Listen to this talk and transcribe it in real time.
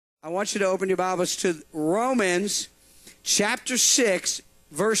I want you to open your Bibles to Romans chapter 6,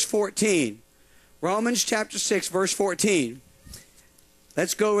 verse 14. Romans chapter 6, verse 14.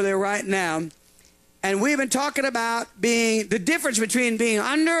 Let's go over there right now. And we've been talking about the difference between being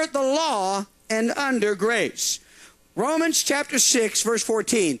under the law and under grace. Romans chapter 6, verse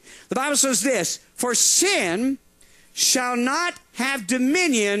 14. The Bible says this, "For sin shall not have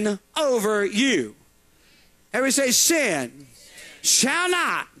dominion over you." Everybody say, sin shall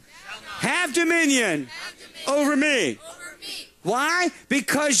not have dominion over me. Why?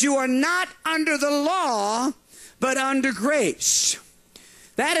 Because you are not under the law, but under grace.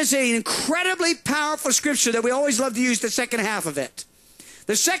 That is an incredibly powerful scripture that we always love to use the second half of it.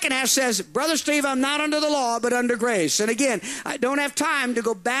 The second half says, Brother Steve, I'm not under the law, but under grace. And again, I don't have time to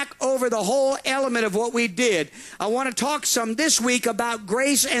go back over the whole element of what we did. I want to talk some this week about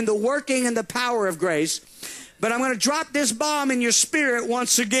grace and the working and the power of grace. But I'm going to drop this bomb in your spirit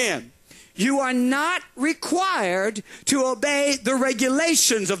once again. You are not required to obey the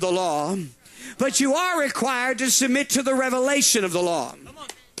regulations of the law, but you are required to submit to the revelation of the law.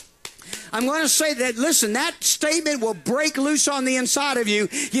 I'm going to say that, listen, that statement will break loose on the inside of you.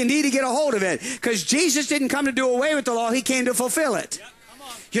 You need to get a hold of it, because Jesus didn't come to do away with the law. He came to fulfill it.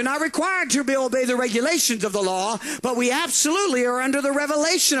 You're not required to obey the regulations of the law, but we absolutely are under the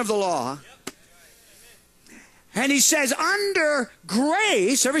revelation of the law. And he says, under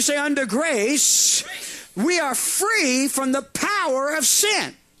grace, everybody say under grace, we are free from the power of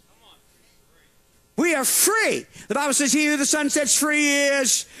sin. We are free. The Bible says, he who the Son sets free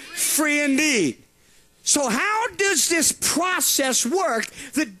is free indeed. So how does this process work?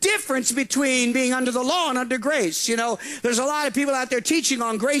 The difference between being under the law and under grace. You know, there's a lot of people out there teaching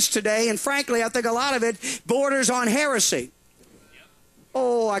on grace today, and frankly, I think a lot of it borders on heresy.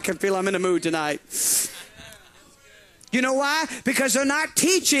 Oh, I can feel I'm in the mood tonight. You know why? Because they're not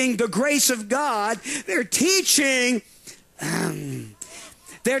teaching the grace of God. They're teaching,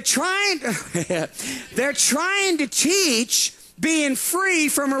 they're trying to teach being free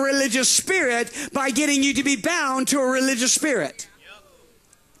from a religious spirit by getting you to be bound to a religious spirit.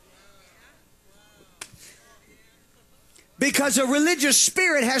 Because a religious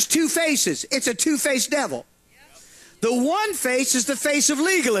spirit has two faces. It's a two-faced devil. The one face is the face of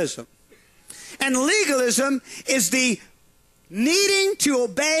legalism. And legalism is the needing to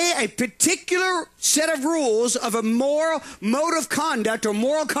obey a particular set of rules of a moral mode of conduct or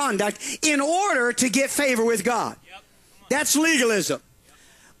moral conduct in order to get favor with God. That's legalism.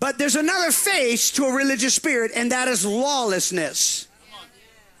 But there's another face to a religious spirit, and that is lawlessness.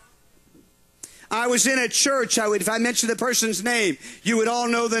 I was in a church, if I mentioned the person's name, you would all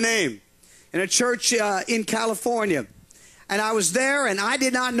know the name. In a church in California. And I was there, and I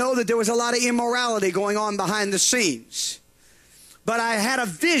did not know that there was a lot of immorality going on behind the scenes. But I had a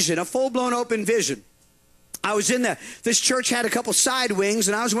vision, a full-blown open vision. I was in there. This church had a couple side wings,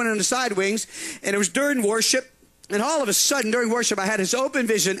 and I was one of the side wings, and it was during worship. And all of a sudden, during worship, I had this open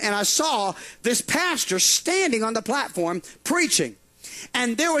vision, and I saw this pastor standing on the platform preaching.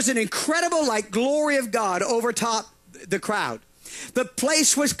 And there was an incredible, glory of God over top the crowd. The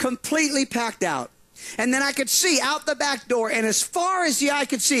place was completely packed out. And then I could see out the back door, and as far as the eye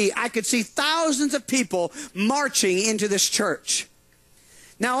could see, I could see thousands of people marching into this church.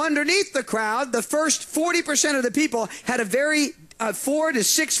 Now, underneath the crowd, the first 40% of the people had a very 4 to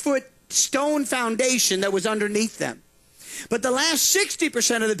 6 foot stone foundation that was underneath them. But the last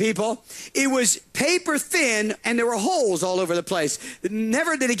 60% of the people, it was paper thin, and there were holes all over the place.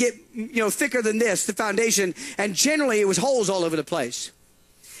 Never did it get, thicker than this, the foundation, and generally it was holes all over the place.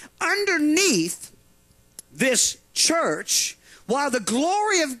 Underneath this church, while the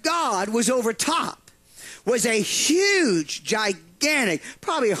glory of God was over top, was a huge, gigantic,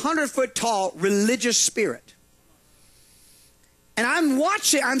 probably 100-foot tall religious spirit. And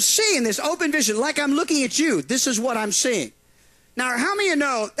I'm seeing this open vision like I'm looking at you. This is what I'm seeing. Now, how many of you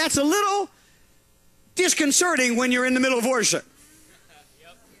know that's a little disconcerting when you're in the middle of worship?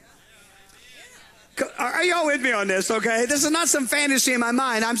 Are y'all with me on this, okay? This is not some fantasy in my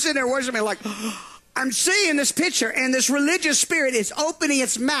mind. I'm sitting there worshiping like, I'm seeing this picture, and this religious spirit is opening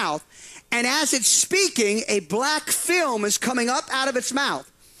its mouth, and as it's speaking, a black film is coming up out of its mouth.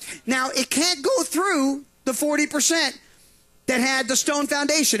 Now, it can't go through the 40% that had the stone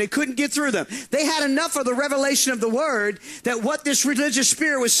foundation. It couldn't get through them. They had enough of the revelation of the word that what this religious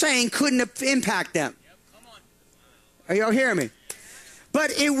spirit was saying couldn't impact them. Are y'all hearing me?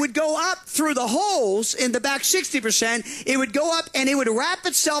 But it would go up through the holes in the back 60%. It would go up and it would wrap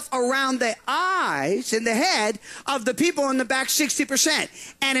itself around the eyes and the head of the people in the back 60%.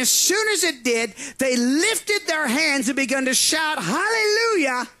 And as soon as it did, they lifted their hands and began to shout,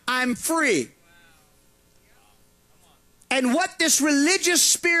 "Hallelujah, I'm free. And what this religious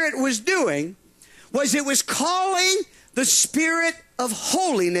spirit was doing was it was calling the spirit of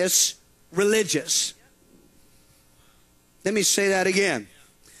holiness religious. Let me say that again.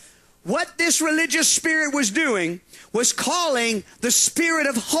 What this religious spirit was doing was calling the spirit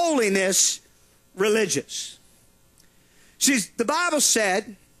of holiness religious. See, the Bible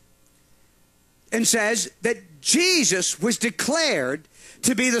said and says that Jesus was declared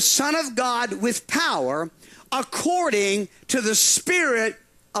to be the Son of God with power according to the spirit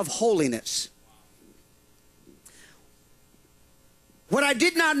of holiness. What I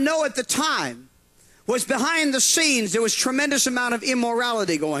did not know at the time was behind the scenes there was tremendous amount of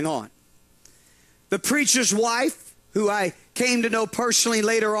immorality going on. The preacher's wife, who I came to know personally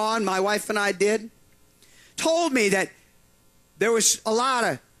later on, my wife and I did, told me that there was a lot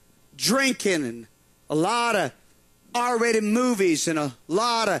of drinking and a lot of R-rated movies and a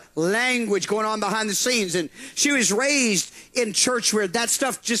lot of language going on behind the scenes. And she was raised in church where that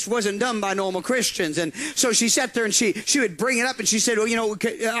stuff just wasn't done by normal Christians. And so she sat there and she would bring it up and she said, well, you know,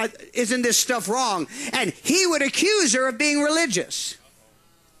 isn't this stuff wrong? And he would accuse her of being religious.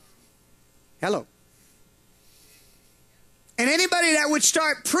 Hello. And anybody that would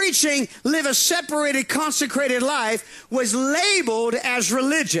start preaching, live a separated, consecrated life, was labeled as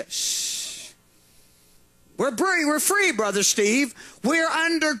religious. We're free, Brother Steve. We're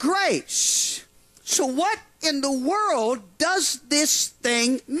under grace. So what in the world does this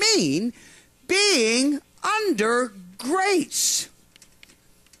thing mean, being under grace?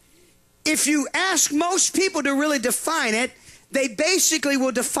 If you ask most people to really define it, they basically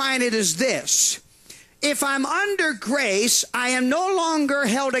will define it as this. If I'm under grace, I am no longer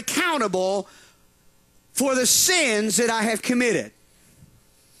held accountable for the sins that I have committed.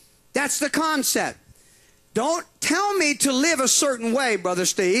 That's the concept. Don't tell me to live a certain way, Brother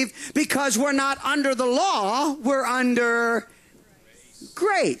Steve, because we're not under the law, we're under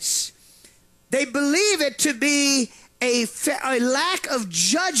grace. They believe it to be a lack of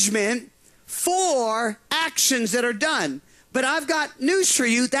judgment for actions that are done. But I've got news for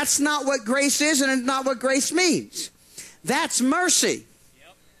you. That's not what grace is, and it's not what grace means. That's mercy.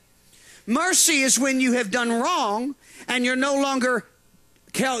 Mercy is when you have done wrong, and you're not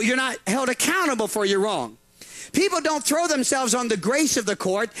held accountable for your wrong. People don't throw themselves on the grace of the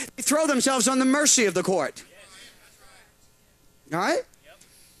court. They throw themselves on the mercy of the court. All right?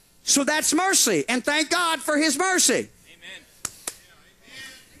 So that's mercy. And thank God for His mercy.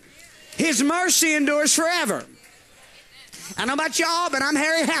 His mercy endures forever. I don't know about y'all, but I'm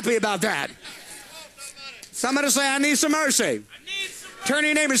very happy about that. Somebody say, I need some mercy. Turn to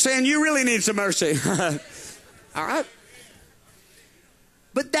your neighbor saying, you really need some mercy. All right?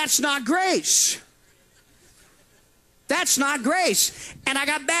 But that's not grace. That's not grace. And I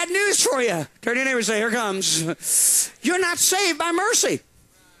got bad news for you. Turn to your neighbor and say, here comes. You're not saved by mercy.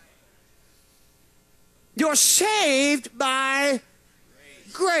 You're saved by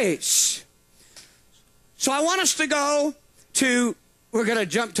grace. So I want us to go to, we're going to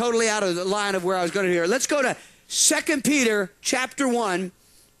jump totally out of the line of where I was going to hear. Let's go to 2 Peter chapter 1,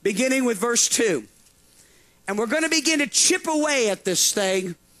 beginning with verse 2. And we're going to begin to chip away at this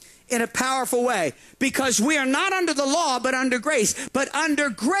thing in a powerful way, because we are not under the law, but under grace. But under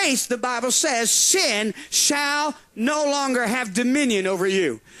grace, the Bible says, sin shall no longer have dominion over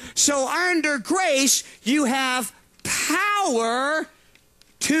you. So under grace, you have power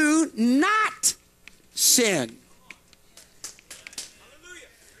to not sin.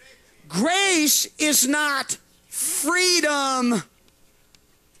 Grace is not freedom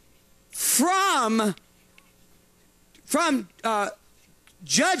from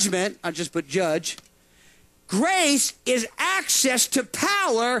judgment. I just put judge. Grace is access to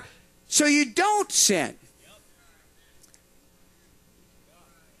power so you don't sin.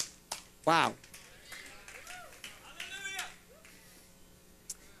 Wow.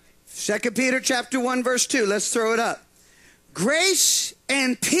 2 Peter chapter 1 verse 2. Let's throw it up. Grace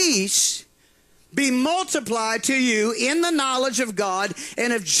and peace be multiplied to you in the knowledge of God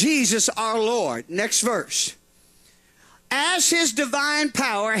and of Jesus our Lord. Next verse. As His divine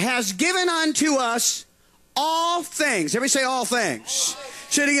power has given unto us all things. Everybody say all things.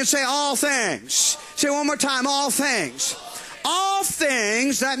 Say it again, say all things. Say it one more time, all things. All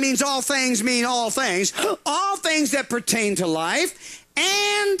things, that means all things mean all things. All things that pertain to life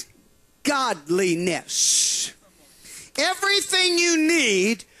and godliness. Everything you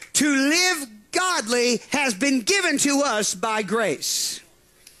need to live godly has been given to us by grace.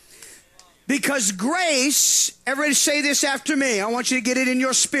 Because grace, everybody say this after me. I want you to get it in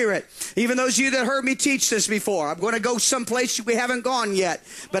your spirit. Even those of you that heard me teach this before. I'm going to go someplace we haven't gone yet,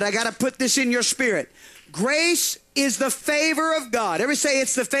 but I got to put this in your spirit. Grace is the favor of God. Everybody say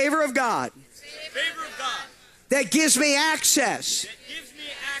it's the favor of God. Favor of God. That gives me access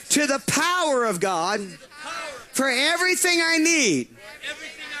to the power of God for everything I need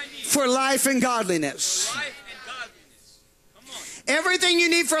for life and godliness. Everything you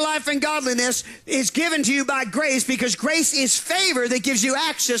need for life and godliness is given to you by grace, because grace is favor that gives you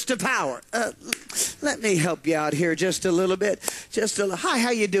access to power. Let me help you out here just a little bit. Hi,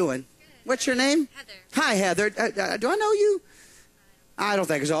 how you doing? What's your name? Heather. Hi, Heather. Do I know you? I don't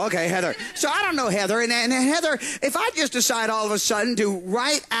think so. Okay, Heather. So I don't know Heather. And Heather, if I just decide all of a sudden to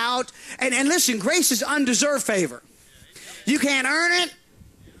write out, and listen, grace is undeserved favor. You can't earn it.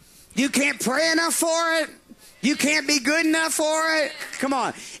 You can't pray enough for it. You can't be good enough for it. Come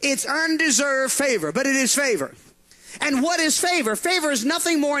on. It's undeserved favor, but it is favor. And what is favor? Favor is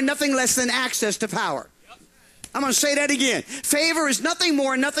nothing more and nothing less than access to power. I'm going to say that again. Favor is nothing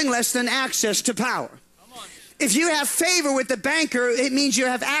more and nothing less than access to power. If you have favor with the banker, it means you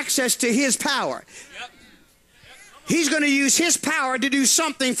have access to his power. He's going to use his power to do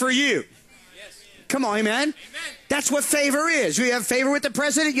something for you. Come on, amen? That's what favor is. You have favor with the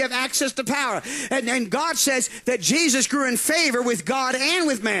president, you have access to power. And God says that Jesus grew in favor with God and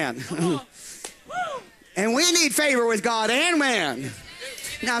with man. And we need favor with God and man.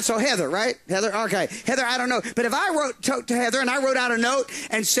 Now, so Heather, right? Heather, okay. Heather, I don't know. But if I wrote to Heather and I wrote out a note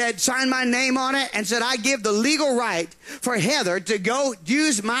and said, sign my name on it and said, I give the legal right for Heather to go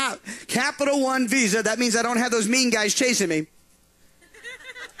use my Capital One Visa. That means I don't have those mean guys chasing me.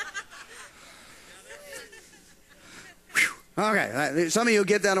 Okay, some of you will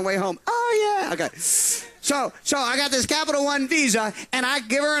get that on the way home. Oh, yeah. Okay. So I got this Capital One Visa, and I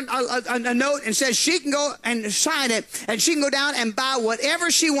give her a note and says she can go and sign it, and she can go down and buy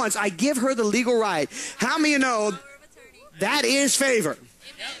whatever she wants. I give her the legal right. How many of you know that is favor?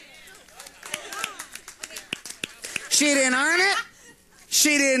 She didn't earn it.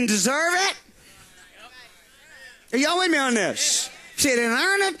 She didn't deserve it. Are y'all with me on this? She didn't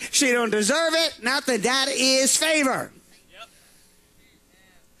earn it. She don't deserve it. Nothing. That is favor.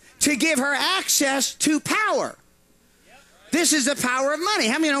 To give her access to power. This is the power of money.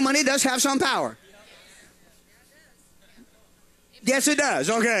 How many know money does have some power? Yes, it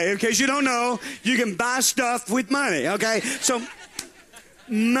does. Okay, in case you don't know, you can buy stuff with money. Okay, so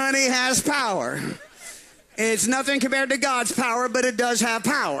money has power. It's nothing compared to God's power, but it does have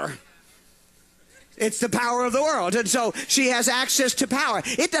power. It's the power of the world. And so she has access to power.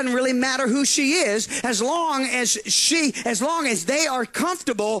 It doesn't really matter who she is, as long as they are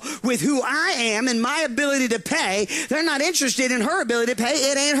comfortable with who I am and my ability to pay. They're not interested in her ability to pay.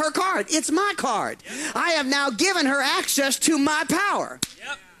 It ain't her card. It's my card. I have now given her access to my power.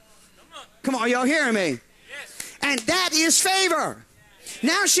 Come on, y'all hearing me? And that is favor.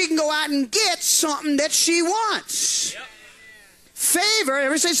 Now she can go out and get something that she wants. Favor,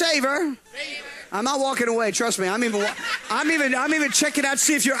 everybody say favor. I'm not walking away. Trust me. I'm even checking out to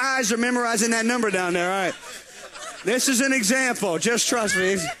see if your eyes are memorizing that number down there. All right. This is an example. Just trust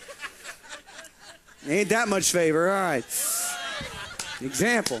me. Ain't that much favor. All right.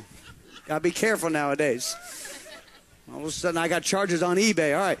 Example. Gotta be careful nowadays. All of a sudden, I got charges on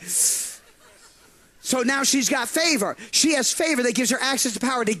eBay. All right. So now she's got favor. She has favor that gives her access to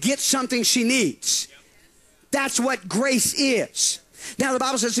power to get something she needs. That's what grace is. Now the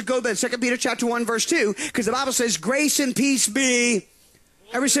Bible says to go to 2 Peter chapter 1 verse 2, because the Bible says grace and peace be,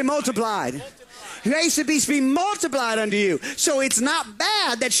 everybody say multiplied. Grace and peace be multiplied unto you. So it's not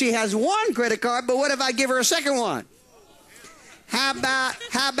bad that she has one credit card, but what if I give her a second one? How about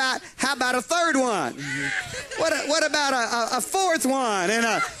a third one? What about a fourth one and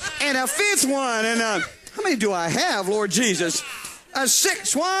a fifth one and how many do I have, Lord Jesus? A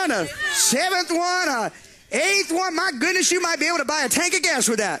sixth one, a seventh one, a eighth one. My goodness, you might be able to buy a tank of gas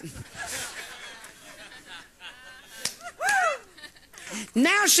with that.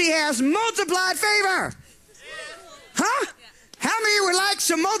 Now she has multiplied favor. Huh? How many would like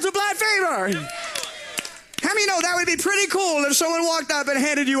some multiplied favor? How many know that would be pretty cool if someone walked up and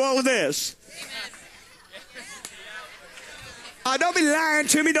handed you all of this? Don't be lying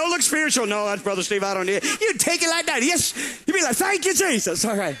to me. Don't look spiritual. No, that's Brother Steve. I don't need it. You take it like that. Yes. You'd be like, thank you, Jesus.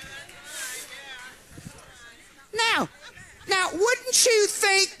 All right. Now, wouldn't you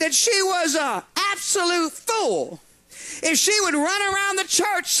think that she was an absolute fool if she would run around the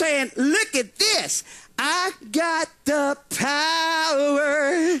church saying, look at this. I got the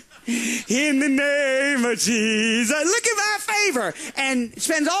power in the name of Jesus. Look at my favor, and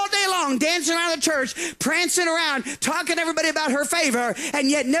spends all day long dancing around the church, prancing around, talking to everybody about her favor, and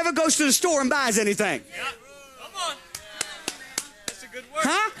yet never goes to the store and buys anything. Yeah. Come on. That's a good word.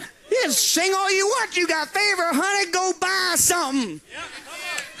 Huh? You just sing all you want. You got favor, honey, go buy something. Yeah. Come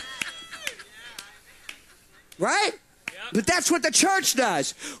on. Right? Yeah. But that's what the church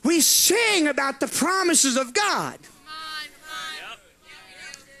does. We sing about the promises of God.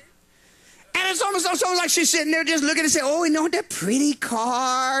 And it's almost like she's sitting there just looking and say, oh, you know, the pretty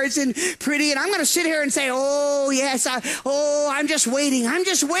cars and pretty. And I'm going to sit here and say, oh, yes, I'm just waiting. I'm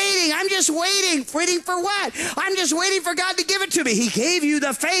just waiting. I'm just waiting. Waiting for what? I'm just waiting for God to give it to me. He gave you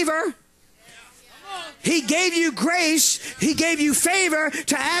the favor. He gave you grace. He gave you favor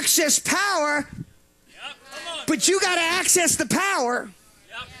to access power. But you got to access the power.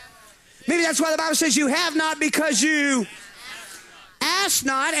 Maybe that's why the Bible says you have not because you ask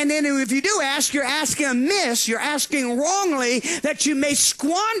not, and then if you do ask, you're asking amiss, you're asking wrongly, that you may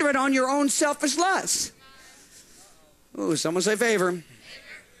squander it on your own selfish lusts. Ooh, someone say favor.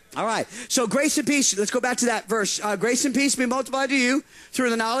 All right, so grace and peace, let's go back to that verse. Grace and peace be multiplied to you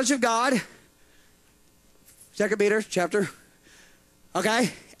through the knowledge of God. 2 Peter chapter. Okay,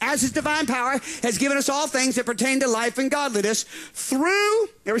 as his divine power has given us all things that pertain to life and godliness through,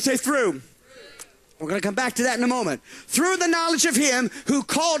 everybody say through. We're going to come back to that in a moment. Through the knowledge of him who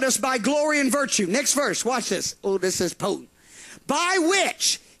called us by glory and virtue. Next verse, watch this. Oh, this is potent. By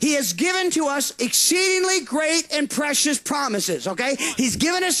which he has given to us exceedingly great and precious promises. Okay? He's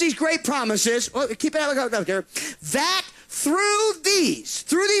given us these great promises. Oh, keep it up there. That through these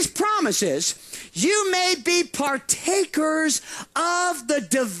promises, you may be partakers of the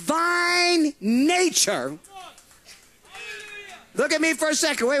divine nature. Look at me for a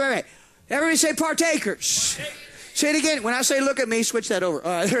second. Wait. Everybody say partakers. Say it again. When I say look at me, switch that over.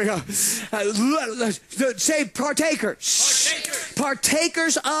 All right, there we go. Say partakers.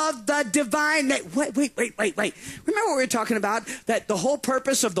 Partakers of the divine. Wait. Remember what we were talking about? That the whole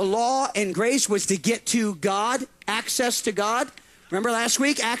purpose of the law and grace was to get to God, access to God. Remember last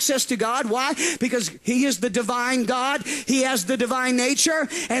week, access to God. Why? Because he is the divine God. He has the divine nature.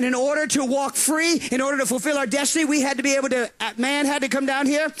 And in order to walk free, in order to fulfill our destiny, we had to be able to, man had to come down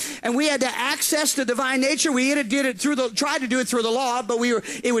here and we had to access the divine nature. We tried to do it through the law, but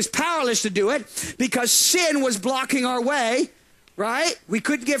it was powerless to do it because sin was blocking our way, right? We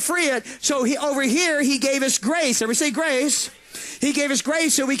couldn't get free of it. So over here, he gave us grace. Everybody say grace. He gave us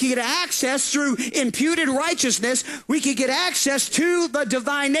grace so we could get access through imputed righteousness. We could get access to the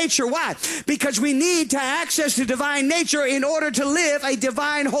divine nature. Why? Because we need to access the divine nature in order to live a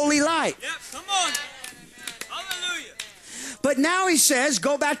divine holy life. Yep, come on. Hallelujah. But now he says,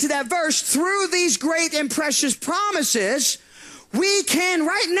 go back to that verse, through these great and precious promises, we can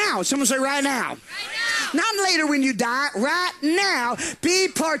right now, someone say right now. Not later when you die, right now, be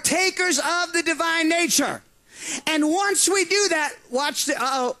partakers of the divine nature. And once we do that, watch the,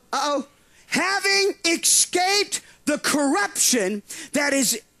 having escaped the corruption that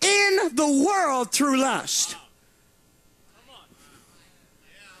is in the world through lust.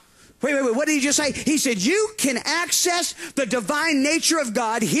 Wait, what did he just say? He said, you can access the divine nature of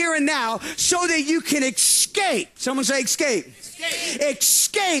God here and now so that you can escape. Someone say escape.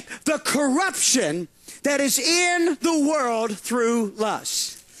 Escape the corruption that is in the world through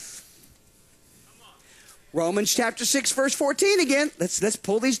lust. Romans chapter 6, verse 14 again. Let's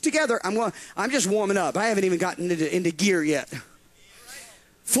pull these together. I'm just warming up. I haven't even gotten into gear yet.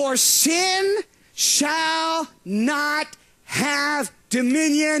 For sin shall not have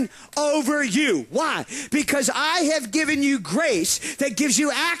dominion over you. Why? Because I have given you grace that gives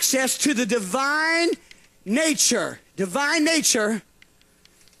you access to the divine nature. Divine nature.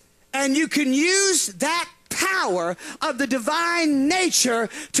 And you can use that power of the divine nature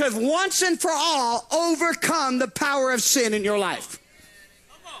to once and for all overcome the power of sin in your life.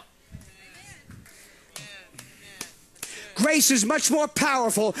 Grace is much more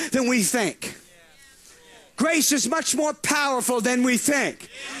powerful than we think. Grace is much more powerful than we think.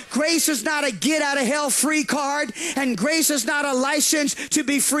 Grace is not a get out of hell free card, and grace is not a license to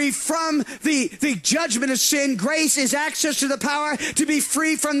be free from the judgment of sin. Grace is access to the power to be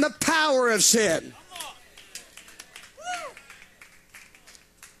free from the power of sin.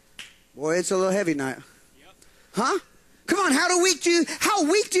 Boy, it's a little heavy night. Huh? Come on, how weak do you think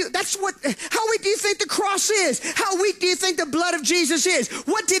the cross is? How weak do you think the blood of Jesus is?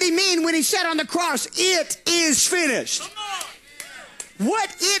 What did he mean when he said on the cross, it is finished?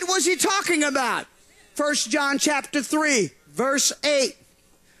 What it was he talking about? 1 John chapter 3, verse 8.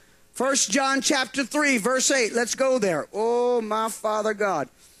 1 John chapter 3, verse 8. Let's go there. Oh, my Father God.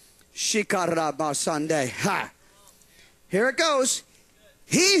 Shikarabasande. Ha. Here it goes.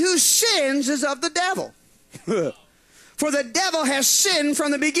 He who sins is of the devil. For the devil has sinned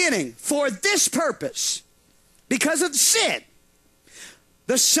from the beginning. For this purpose, because of sin,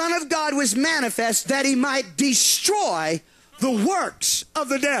 the Son of God was manifest that he might destroy the works of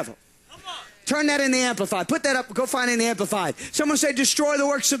the devil. Turn that in the Amplified. Put that up. Go find it in the Amplified. Someone say, destroy the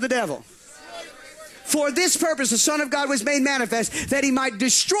works of the devil. For this purpose, the Son of God was made manifest that he might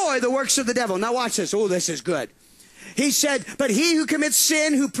destroy the works of the devil. Now watch this. Oh, this is good. He said, but he who commits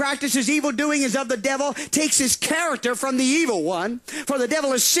sin, who practices evil doing is of the devil, takes his character from the evil one. For the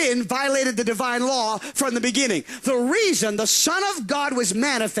devil has sinned, violated the divine law from the beginning. The reason the Son of God was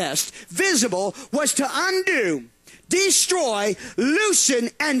manifest, visible, was to undo, destroy, loosen,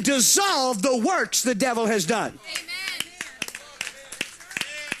 and dissolve the works the devil has done. Amen.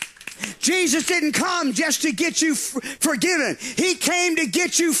 Jesus didn't come just to get you forgiven. He came to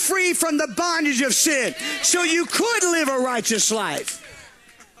get you free from the bondage of sin so you could live a righteous life.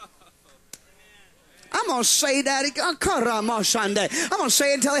 I'm going to say that again. I'm going to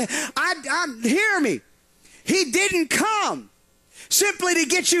say it until hear me. He didn't come simply to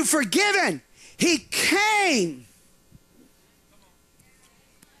get you forgiven. He came.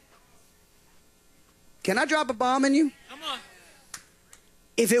 Can I drop a bomb in you? Come on.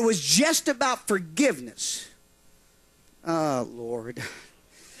 If it was just about forgiveness, oh, Lord.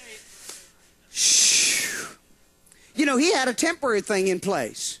 You know, he had a temporary thing in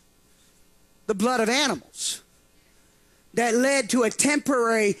place. The blood of animals that led to a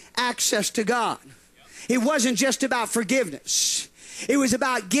temporary access to God. It wasn't just about forgiveness. It was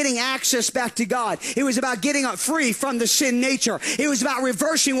about getting access back to God. It was about getting free from the sin nature. It was about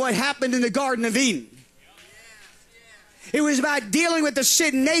reversing what happened in the Garden of Eden. It was about dealing with the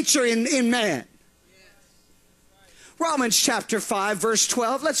sin nature in man. Romans chapter 5, verse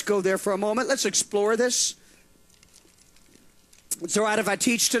 12. Let's go there for a moment. Let's explore this. It's all right if I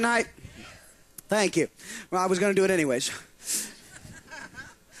teach tonight? Thank you. Well, I was going to do it anyways.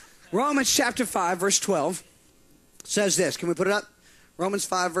 Romans chapter 5, verse 12 says this. Can we put it up? Romans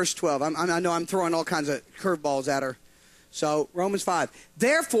 5, verse 12. I know I'm throwing all kinds of curveballs at her. So, Romans 5.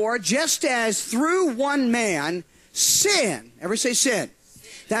 Therefore, just as through one man sin, everybody say sin.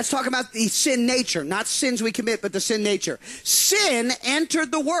 That's talking about the sin nature, not sins we commit, but the sin nature. Sin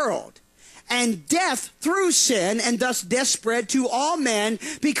entered the world, and death through sin, and thus death spread to all men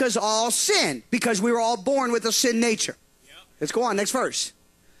because all sinned, because we were all born with a sin nature. Yep. Let's go on, next verse.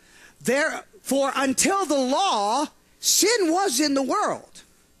 Therefore, until the law, sin was in the world,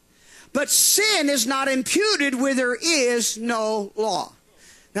 but sin is not imputed where there is no law.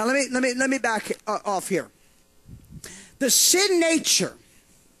 Now let me back off here. The sin nature,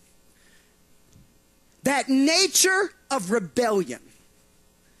 that nature of rebellion,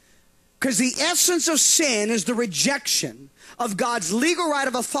 because the essence of sin is the rejection of God's legal right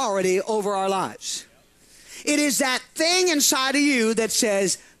of authority over our lives. It is that thing inside of you that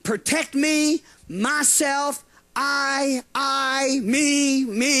says, protect me, myself, I,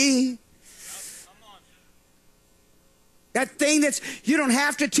 me. That thing that's, you don't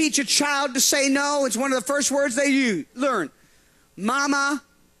have to teach a child to say no. It's one of the first words they learn. Mama,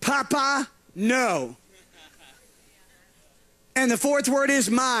 Papa, no. And the fourth word is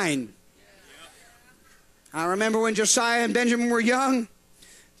mine. I remember when Josiah and Benjamin were young.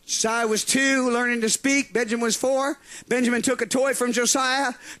 Josiah was 2, learning to speak. Benjamin was 4. Benjamin took a toy from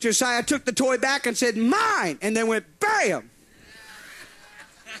Josiah. Josiah took the toy back and said, mine, and then went, bam.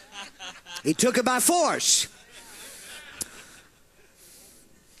 He took it by force.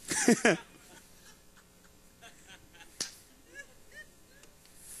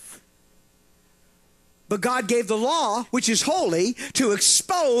 But God gave the law, which is holy, to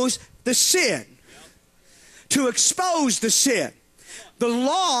expose the sin. To expose the sin. The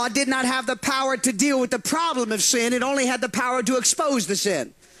law did not have the power to deal with the problem of sin. It only had the power to expose the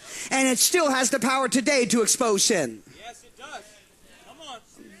sin. And it still has the power today to expose sin. Yes, it does. Come on.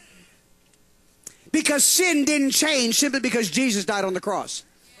 Because sin didn't change simply because Jesus died on the cross.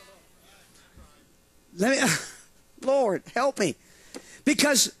 Lord, help me.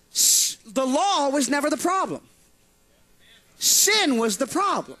 Because the law was never the problem. Sin was the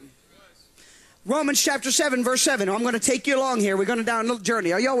problem. Romans chapter 7, verse 7. I'm going to take you along here. We're going down a little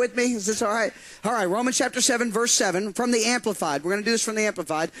journey. Are y'all with me? Is this all right? All right, Romans chapter 7, verse 7, from the Amplified. We're going to do this from the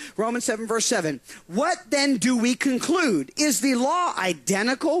Amplified. Romans 7, verse 7. What then do we conclude? Is the law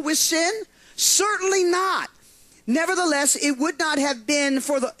identical with sin? Certainly not. Nevertheless, it would not have been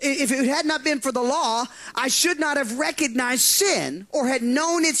if it had not been for the law, I should not have recognized sin or had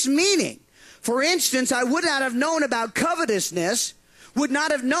known its meaning. For instance, I would not have known about covetousness, would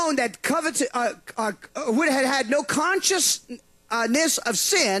not have known that would have had no consciousness of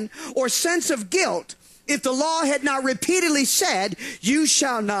sin or sense of guilt if the law had not repeatedly said, "You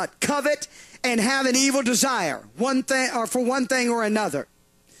shall not covet and have an evil desire, one thing or for one thing or another."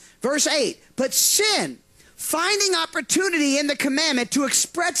 Verse 8, but sin, finding opportunity in the commandment to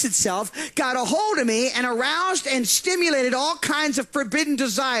express itself, got a hold of me and aroused and stimulated all kinds of forbidden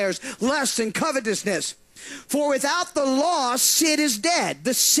desires, lust, and covetousness. For without the law, sin is dead.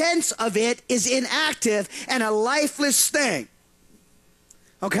 The sense of it is inactive and a lifeless thing.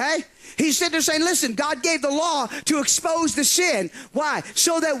 Okay? He's sitting there saying, listen, God gave the law to expose the sin. Why?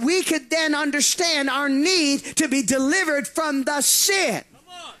 So that we could then understand our need to be delivered from the sin.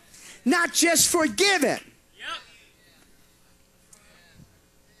 Not just forgiven. Yep.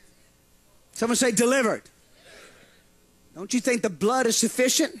 Someone say delivered. Don't you think the blood is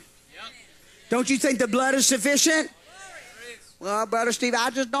sufficient? Yep. Don't you think the blood is sufficient? Well, Brother Steve,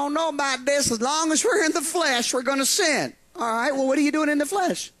 I just don't know about this. As long as we're in the flesh, we're going to sin. All right, well, what are you doing in the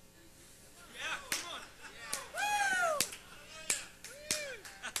flesh?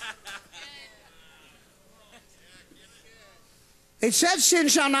 It said sin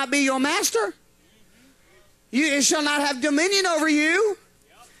shall not be your master. It shall not have dominion over you,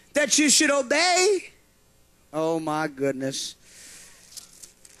 that you should obey. Oh my goodness.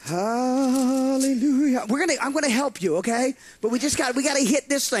 Hallelujah. I'm gonna help you, okay? But we got to hit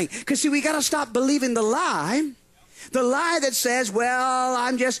this thing. Because see, we got to stop believing the lie. The lie that says, well,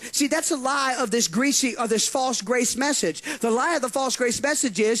 that's a lie of this false grace message. The lie of the false grace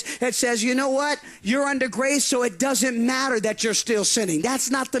message is, it says, you know what? You're under grace, so it doesn't matter that you're still sinning.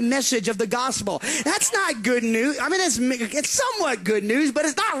 That's not the message of the gospel. That's not good news. I mean, it's somewhat good news, but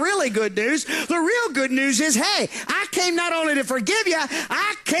it's not really good news. The real good news is, hey, I came not only to forgive you,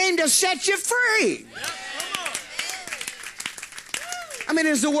 I came to set you free. I mean,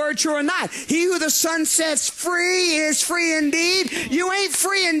 is the word true or not? He who the Son sets free is free indeed. You ain't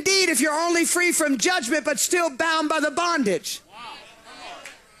free indeed if you're only free from judgment, but still bound by the bondage. Wow.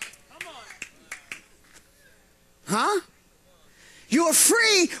 Come on. Huh? You are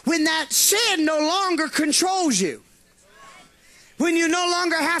free when that sin no longer controls you. When you no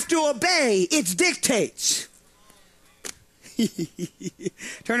longer have to obey its dictates.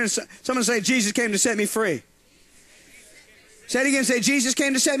 Turn to someone, say, Jesus came to set me free. Say it again. Say, Jesus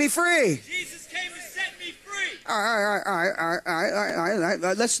came to set me free. Jesus came to set me free. All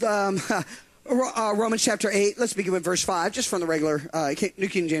right. Let's, Romans chapter 8. Let's begin with verse 5, just from the regular New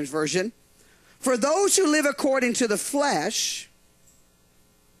King James Version. For those who live according to the flesh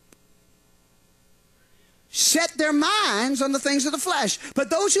set their minds on the things of the flesh. But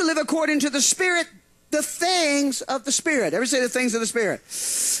those who live according to the Spirit, the things of the Spirit. Everybody say the things of the Spirit.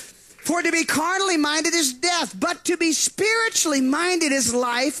 For to be carnally minded is death, but to be spiritually minded is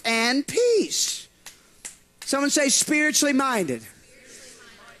life and peace. Someone say spiritually minded.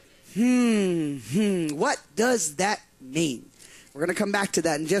 What does that mean? We're going to come back to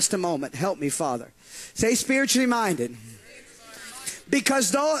that in just a moment. Help me, Father. Say spiritually minded. Because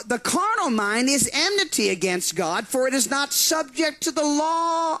though the carnal mind is enmity against God, for it is not subject to the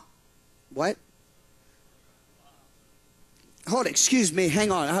law. What? Hold it, excuse me,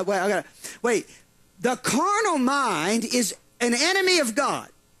 hang on. Wait. The carnal mind is an enemy of God.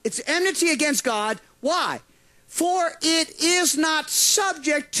 It's enmity against God. Why? For it is not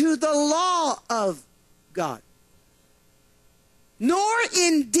subject to the law of God. Nor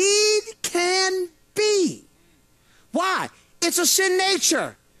indeed can be. Why? It's a sin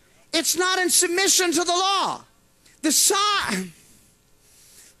nature. It's not in submission to the law. The sign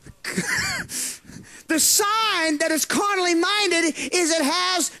that is carnally minded is it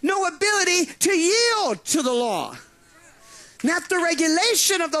has no ability to yield to the law. Not the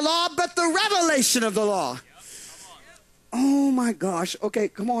regulation of the law, but the revelation of the law. Oh my gosh. Okay,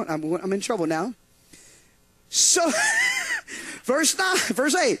 come on. I'm in trouble now. So, verse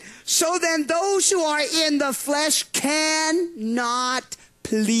 8. So then those who are in the flesh cannot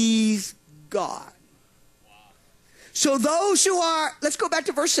please God. So those who are, let's go back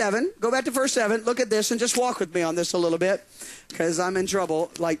to verse 7. Go back to verse 7. Look at this and just walk with me on this a little bit because I'm in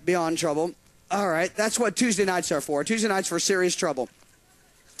trouble, like beyond trouble. All right, that's what Tuesday nights are for. Tuesday nights for serious trouble.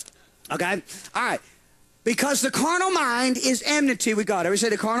 Okay? All right. Because the carnal mind is enmity with God. Everybody say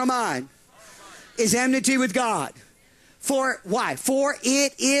the carnal mind is enmity with God. For why? For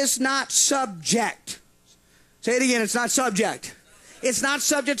it is not subject. Say it again, it's not subject. It's not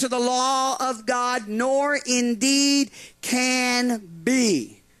subject to the law of God, nor indeed can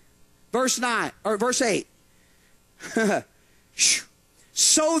be. Verse 9 or verse 8.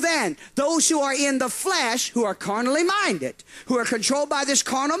 So then, those who are in the flesh, who are carnally minded, who are controlled by this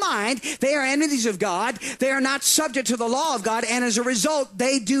carnal mind, they are enemies of God. They are not subject to the law of God, and as a result,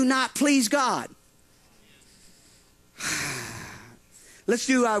 they do not please God. Let's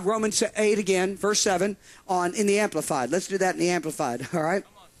do Romans 8 again, verse 7, in the Amplified. Let's do that in the Amplified, all right?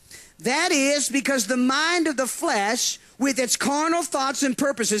 That is because the mind of the flesh, with its carnal thoughts and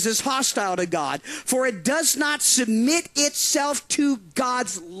purposes, is hostile to God, for it does not submit itself to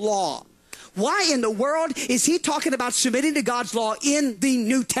God's law. Why in the world is he talking about submitting to God's law in the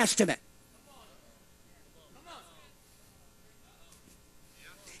New Testament?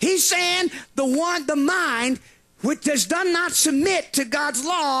 He's saying the mind which does not submit to God's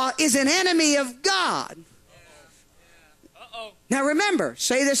law is an enemy of God. Now remember,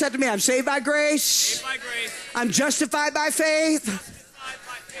 say this after me. I'm saved by grace. Saved by grace. I'm justified by faith.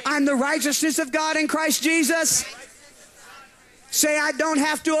 I'm the righteousness of God in Christ Jesus. Say I don't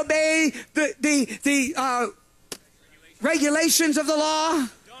have to obey the regulations of the law.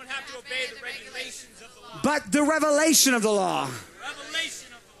 Don't have to obey the regulations of the law. But the revelation of the law. Revelation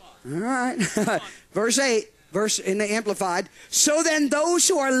of the law. All right. Verse 8. Verse in the Amplified. So then those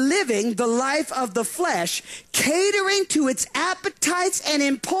who are living the life of the flesh, catering to its appetites and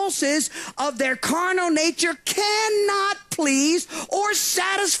impulses of their carnal nature, cannot please or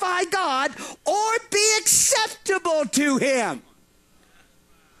satisfy God or be acceptable to him.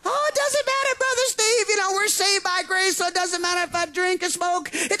 Oh, it doesn't matter, Brother Steve. You know, we're saved by grace, so it doesn't matter if I drink or smoke.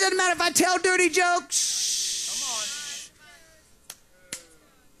 It doesn't matter if I tell dirty jokes.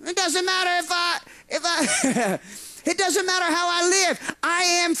 It doesn't matter if I it doesn't matter how I live. I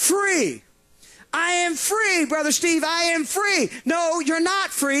am free. I am free, Brother Steve. I am free. No, you're not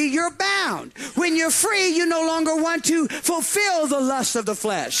free. You're bound. When you're free, you no longer want to fulfill the lust of the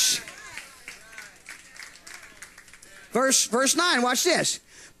flesh. Verse 9, watch this.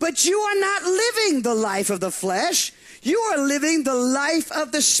 But you are not living the life of the flesh. You are living the life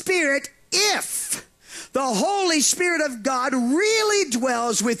of the Spirit if the Holy Spirit of God really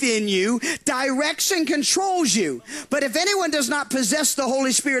dwells within you, directs and controls you. But if anyone does not possess the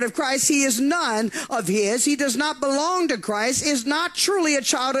Holy Spirit of Christ, he is none of his. He does not belong to Christ, is not truly a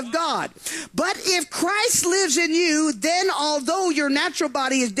child of God. But if Christ lives in you, then although your natural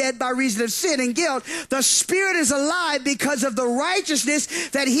body is dead by reason of sin and guilt, the Spirit is alive because of the righteousness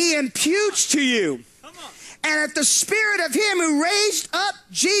that he imputes to you. And if the Spirit of him who raised up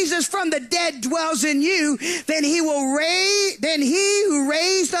Jesus from the dead dwells in you, then he who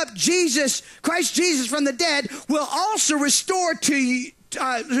raised up Christ Jesus from the dead, will also restore to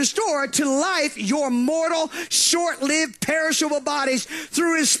life your mortal, short-lived, perishable bodies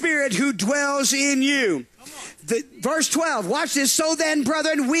through his Spirit who dwells in you. Verse 12, watch this. So then,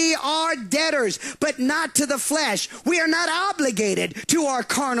 brethren, we are debtors, but not to the flesh. We are not obligated to our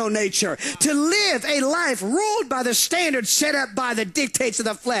carnal nature to live a life ruled by the standards set up by the dictates of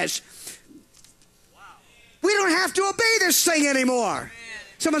the flesh. We don't have to obey this thing anymore.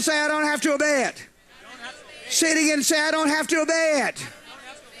 Someone say, I don't have to obey it. Say it again. Say, I don't have to obey it.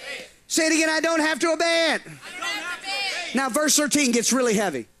 Say it again. I don't have to obey it. Now, verse 13 gets really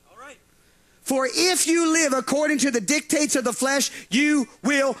heavy. For if you live according to the dictates of the flesh, you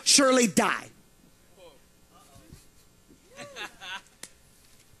will surely die.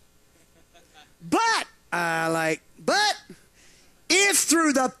 But if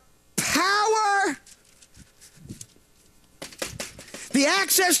through the power, the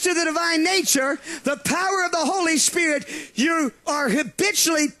access to the divine nature, the power of the Holy Spirit, you are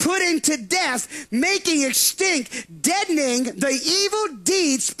habitually putting to death, making extinct, deadening the evil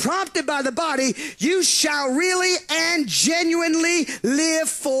deeds prompted by the body, you shall really and genuinely live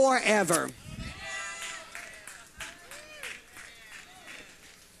forever.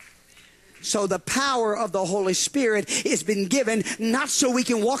 So the power of the Holy Spirit has been given not so we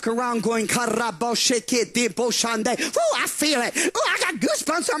can walk around going, oh, I feel it. Oh, I got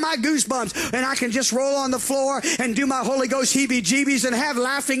goosebumps on my goosebumps. And I can just roll on the floor and do my Holy Ghost heebie-jeebies and have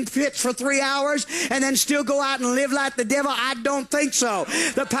laughing fits for 3 hours and then still go out and live like the devil. I don't think so.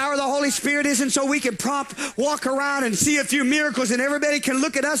 The power of the Holy Spirit isn't so we can walk around and see a few miracles and everybody can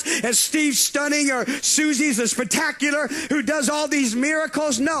look at us as Steve Stunning or Susie's the Spectacular who does all these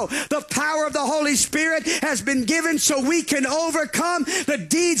miracles. No, the power of the Holy Spirit has been given so we can overcome the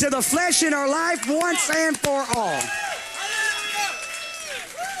deeds of the flesh in our life once and for all.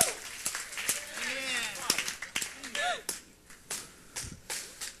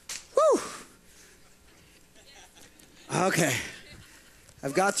 Whew. Okay.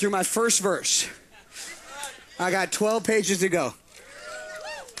 I've got through my first verse. I got 12 pages to go.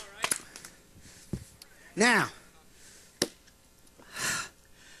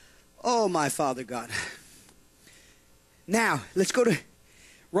 Oh, my Father God. Now, let's go to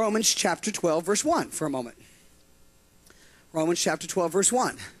Romans chapter 12, verse 1 for a moment. Romans chapter 12, verse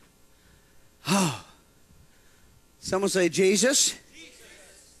 1. Oh. Someone say, Jesus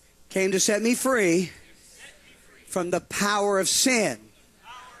came to set me free from the power of sin.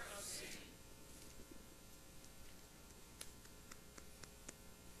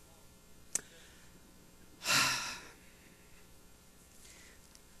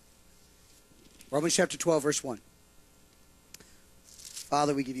 Romans chapter 12, verse 1.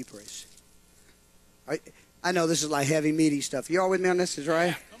 Father, we give you praise. I know this is like heavy, meaty stuff. You all with me on this? Is right?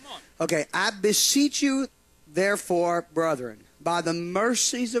 Yeah, come on. Okay. I beseech you, therefore, brethren, by the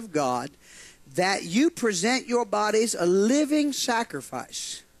mercies of God, that you present your bodies a living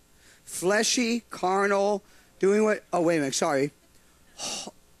sacrifice, fleshy, carnal, doing what? Oh, wait a minute. Sorry.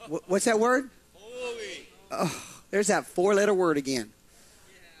 What's that word? Holy. Oh, there's that four-letter word again.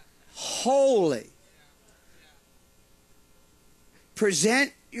 Holy.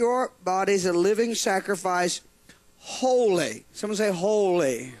 Present your bodies a living sacrifice, holy. Someone say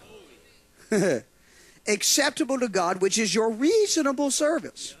holy. Acceptable to God, which is your reasonable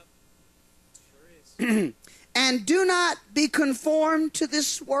service. And do not be conformed to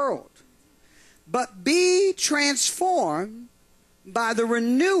this world, but be transformed by the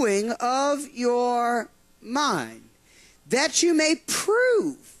renewing of your mind, that you may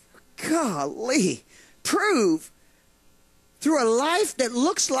prove through a life that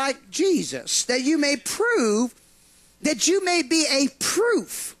looks like Jesus, that you may prove, that you may be a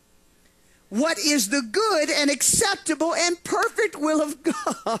proof what is the good and acceptable and perfect will of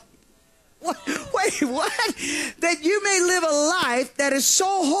God. Wait, what? That you may live a life that is so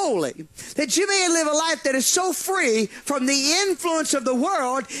holy, that you may live a life that is so free from the influence of the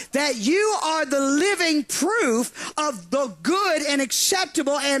world, that you are the living proof of the good and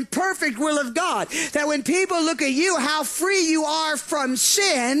acceptable and perfect will of God. That when people look at you, how free you are from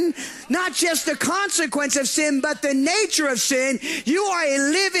sin, not just the consequence of sin, but the nature of sin, you are a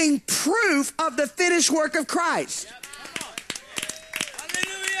living proof of the finished work of Christ.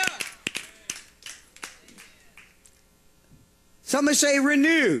 Somebody say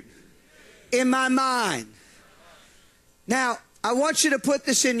renewed in my mind. Now, I want you to put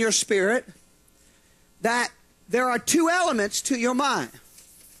this in your spirit, that there are two elements to your mind.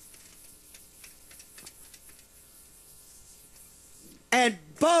 And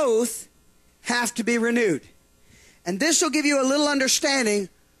both have to be renewed. And this will give you a little understanding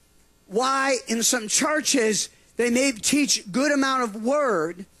why in some churches they may teach good amount of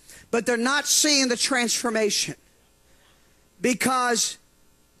word, but they're not seeing the transformation. Because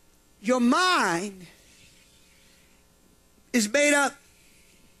your mind is made up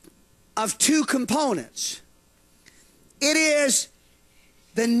of two components. It is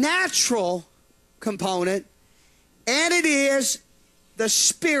the natural component, and it is the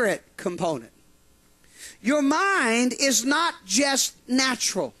spirit component. Your mind is not just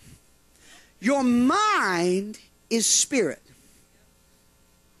natural. Your mind is spirit.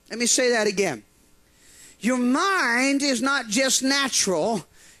 Let me say that again. Your mind is not just natural.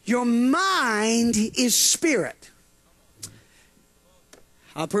 Your mind is spirit.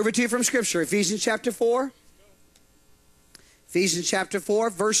 I'll prove it to you from Scripture. Ephesians chapter 4. Ephesians chapter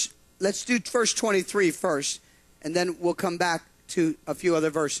 4, let's do verse 23 first, and then we'll come back to a few other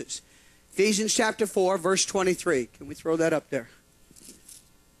verses. Ephesians chapter 4, verse 23. Can we throw that up there?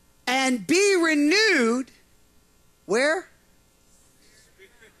 And be renewed. Where?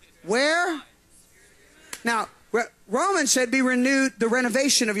 Where? Now, Romans said be renewed, the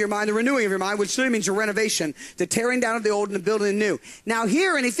renovation of your mind, the renewing of your mind, which literally means a renovation, the tearing down of the old and the building of the new. Now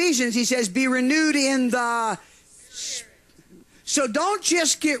here in Ephesians, he says be renewed in the... So don't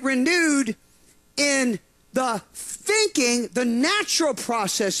just get renewed in the thinking, the natural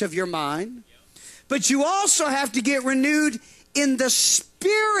process of your mind, but you also have to get renewed in the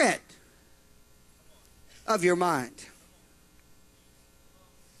spirit of your mind.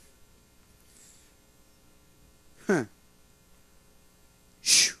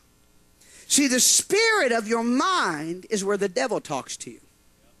 See, the spirit of your mind is where the devil talks to you.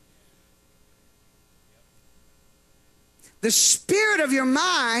 The spirit of your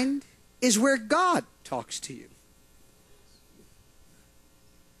mind is where God talks to you.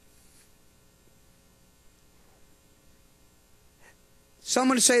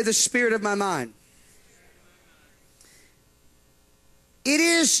 Someone say the spirit of my mind. It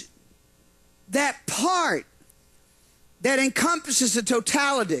is that part that encompasses the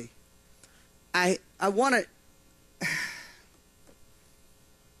totality. I want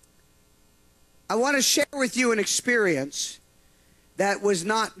to share with you an experience that was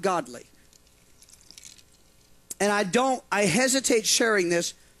not godly. And I hesitate sharing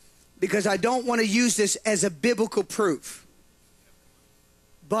this because I don't want to use this as a biblical proof.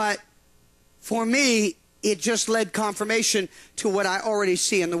 But for me, it just led confirmation to what I already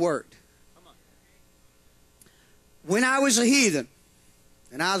see in the Word. When I was a heathen,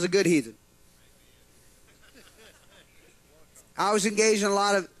 and I was a good heathen, I was engaged in a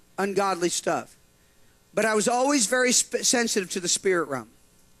lot of ungodly stuff. But I was always very sensitive to the spirit realm.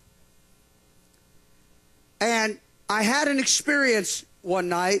 And I had an experience one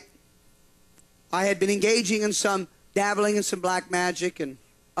night. I had been engaging in dabbling in some black magic and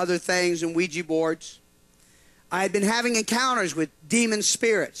other things and Ouija boards. I had been having encounters with demon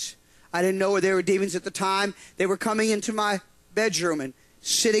spirits. I didn't know they were demons at the time. They were coming into my bedroom and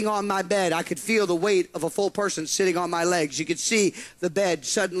sitting on my bed. I could feel the weight of a full person sitting on my legs. You could see the bed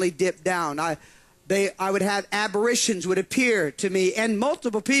suddenly dip down. I would have apparitions would appear to me, and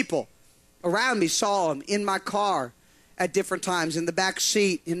multiple people around me saw them in my car at different times, in the back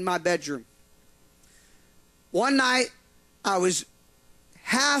seat in my bedroom. One night, I was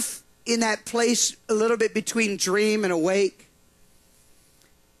half in that place, a little bit between dream and awake,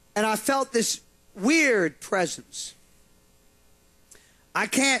 and I felt this weird presence. I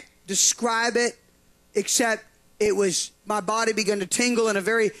can't describe it, except it was, my body began to tingle in a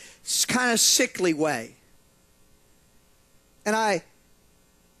very kind of sickly way. And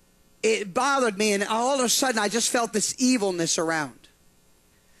it bothered me, and all of a sudden I just felt this evilness around.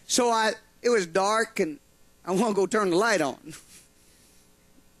 So it was dark, and I want to go turn the light on.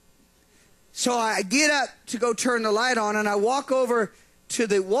 So I get up to go turn the light on, and I walk over to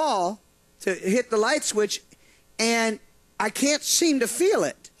the wall to hit the light switch, and I can't seem to feel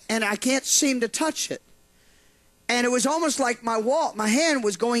it, and I can't seem to touch it. And it was almost like my hand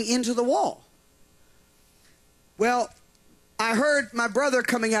was going into the wall. Well, I heard my brother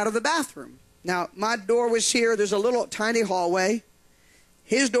coming out of the bathroom. Now, my door was here. There's a little tiny hallway.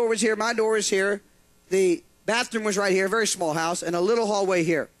 His door was here. My door was here. The bathroom was right here, very small house, and a little hallway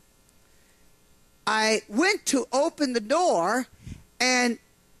here. I went to open the door, and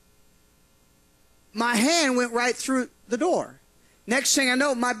my hand went right through the door. Next thing I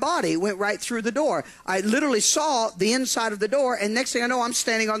know, my body went right through the door. I literally saw the inside of the door, and next thing I know, I'm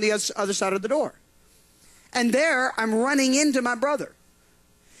standing on the other side of the door. And there, I'm running into my brother.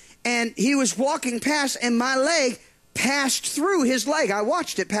 And he was walking past, and my leg passed through his leg. I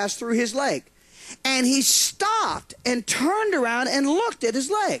watched it pass through his leg. And he stopped and turned around and looked at his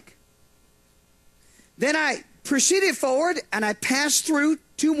leg. Then I proceeded forward, and I passed through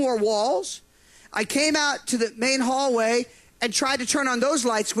 2 more walls. I came out to the main hallway and tried to turn on those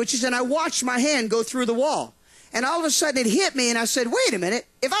light switches, and I watched my hand go through the wall. And all of a sudden, it hit me, and I said, wait a minute.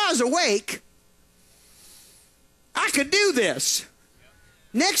 If I was awake, I could do this.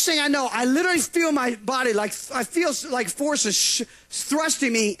 Next thing I know, I literally feel my body I feel like forces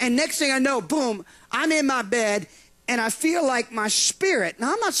thrusting me. And next thing I know, boom, I'm in my bed, and I feel like my spirit,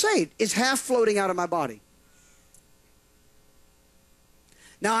 now I'm not saved, is half floating out of my body.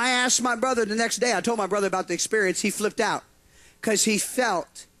 Now, I asked my brother the next day. I told my brother about the experience. He flipped out because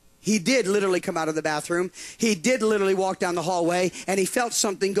he did literally come out of the bathroom. He did literally walk down the hallway, and he felt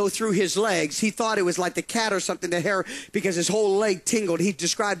something go through his legs. He thought it was like the cat or something, the hair, because his whole leg tingled. He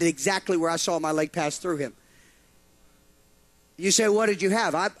described it exactly where I saw my leg pass through him. You say, what did you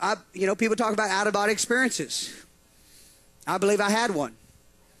have? People talk about out-of-body experiences. I believe I had one.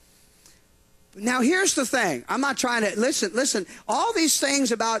 Now, here's the thing. I'm not trying to, listen, all these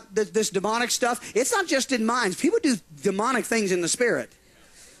things about this demonic stuff, it's not just in minds. People do demonic things in the spirit.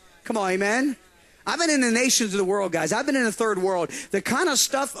 Come on, amen? I've been in the nations of the world, guys. I've been in the third world. The kind of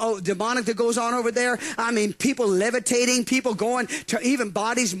stuff, demonic that goes on over there, I mean, people levitating, people going to even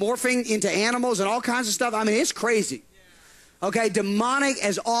bodies morphing into animals and all kinds of stuff. I mean, it's crazy. Okay, demonic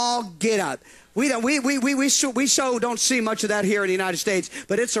as all get up. We so don't see much of that here in the United States,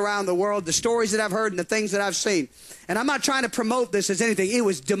 but it's around the world. The stories that I've heard and the things that I've seen. And I'm not trying to promote this as anything. It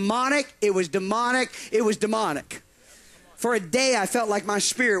was demonic. It was demonic. It was demonic. For a day, I felt like my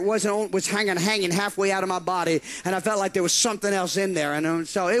spirit was hanging halfway out of my body, and I felt like there was something else in there. And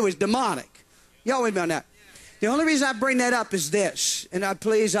so it was demonic. Y'all with me on that? The only reason I bring that up is this, and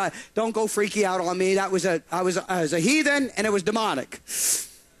please don't go freaky out on me. I was a heathen, and it was demonic.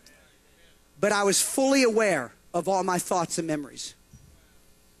 But I was fully aware of all my thoughts and memories.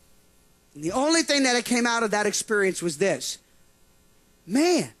 And the only thing that came out of that experience was this.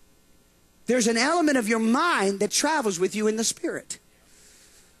 Man, there's an element of your mind that travels with you in the spirit.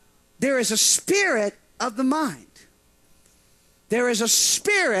 There is a spirit of the mind. There is a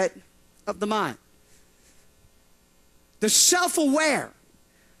spirit of the mind. the self-aware.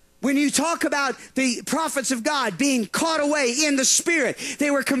 When you talk about the prophets of God being caught away in the spirit, they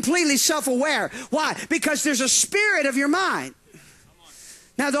were completely self-aware. Why? Because there's a spirit of your mind.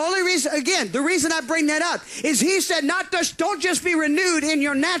 Now, the only reason, again, the reason I bring that up is he said, don't just be renewed in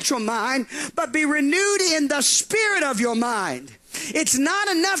your natural mind, but be renewed in the spirit of your mind. It's not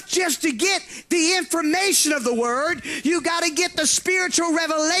enough just to get the information of the word. You got to get the spiritual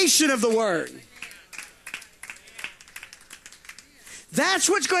revelation of the word. That's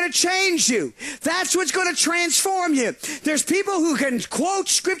what's going to change you. That's what's going to transform you. There's people who can quote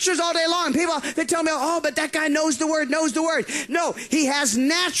scriptures all day long. People that tell me, oh, but that guy knows the word, knows the word. No, he has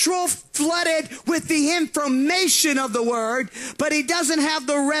natural flooded with the information of the word, but he doesn't have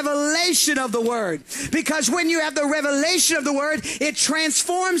the revelation of the word. Because when you have the revelation of the word, it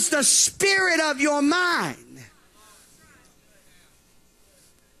transforms the spirit of your mind.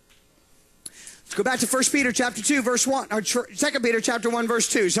 Let's go back to 1 Peter chapter 2, verse 1, or 2 Peter chapter 1, verse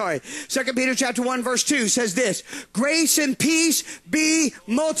 2, sorry. 2 Peter chapter 1, verse 2 says this, grace and peace be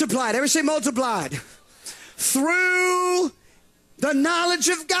multiplied. Everybody say multiplied. Through the knowledge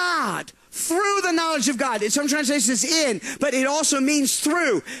of God. Through the knowledge of God. Some translations in, but it also means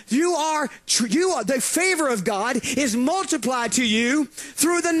through. You are, the favor of God is multiplied to you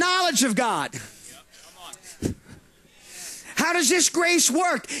through the knowledge of God. How does this grace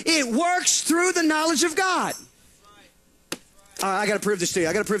work? It works through the knowledge of God. I got to prove this to you.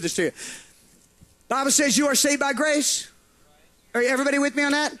 I got to prove this to you. Bible says you are saved by grace. Are everybody with me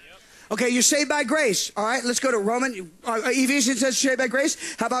on that? Okay, you're saved by grace. All right, let's go to Ephesians says saved by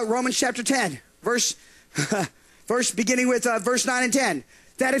grace. How about Romans chapter 10, verse beginning with verse 9 and 10.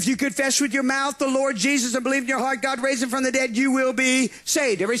 That if you confess with your mouth the Lord Jesus and believe in your heart God raised him from the dead, you will be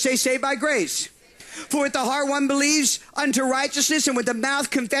saved. Everybody say saved by grace. For with the heart one believes unto righteousness, and with the mouth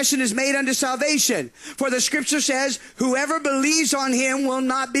confession is made unto salvation. For the scripture says, whoever believes on him will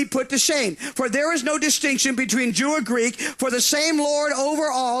not be put to shame. For there is no distinction between Jew or Greek, for the same Lord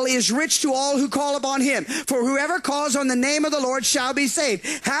over all is rich to all who call upon him. For whoever calls on the name of the Lord shall be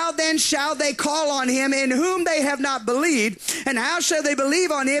saved. How then shall they call on him in whom they have not believed? And how shall they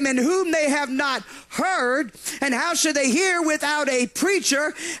believe on him in whom they have not heard? And how shall they hear without a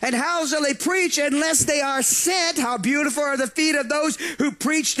preacher? And how shall they preach unless they are sent? How beautiful are the feet of those who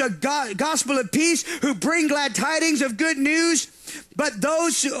preach the gospel of peace, who bring glad tidings of good news. But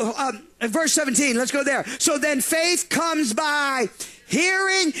those, verse 17, let's go there. So then faith comes by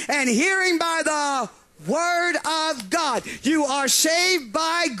hearing, and hearing by the word of God. You are saved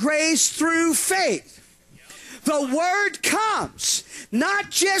by grace through faith. The word comes,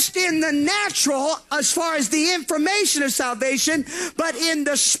 not just in the natural as far as the information of salvation, but in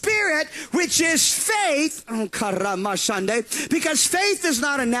the spirit, which is faith. Because faith is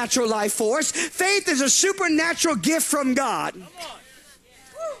not a natural life force. Faith is a supernatural gift from God.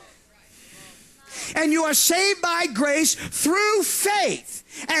 And you are saved by grace through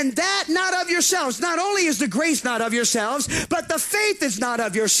faith. And that not of yourselves. Not only is the grace not of yourselves, but the faith is not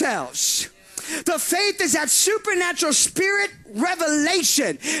of yourselves. The faith is that supernatural spirit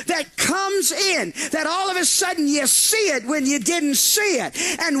revelation that comes in, that all of a sudden you see it when you didn't see it.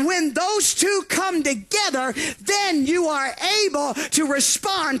 And when those two come together, then you are able to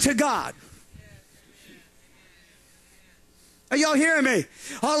respond to God. Are y'all hearing me?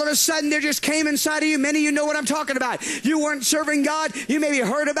 All of a sudden, there just came inside of you. Many of you know what I'm talking about. You weren't serving God. You maybe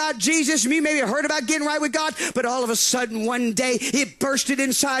heard about Jesus. You maybe heard about getting right with God. But all of a sudden, one day, it bursted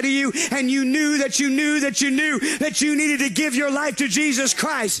inside of you. And you knew that you knew that you knew that you needed to give your life to Jesus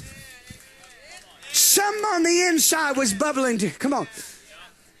Christ. Something on the inside was bubbling. Come on.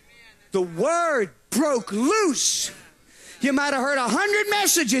 The word broke loose. You might have heard 100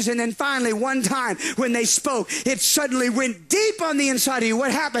 messages, and then finally one time when they spoke, it suddenly went deep on the inside of you.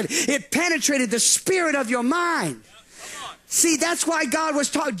 What happened? It penetrated the spirit of your mind. See, that's why Paul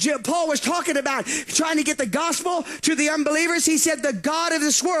was talking about trying to get the gospel to the unbelievers. He said the God of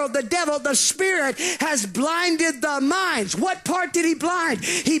this world, the devil, the spirit, has blinded the minds. What part did he blind?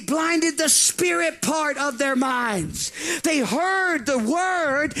 He blinded the spirit part of their minds. They heard the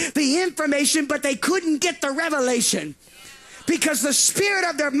word, the information, but they couldn't get the revelation. Because the spirit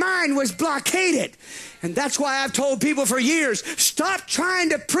of their mind was blockaded. And that's why I've told people for years, stop trying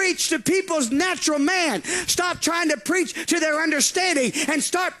to preach to people's natural man. Stop trying to preach to their understanding and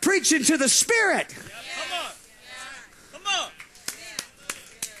start preaching to the spirit. Come on.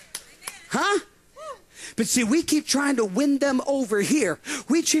 Huh? But see, we keep trying to win them over here.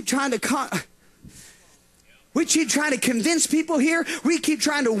 We keep trying to We keep trying to convince people here. We keep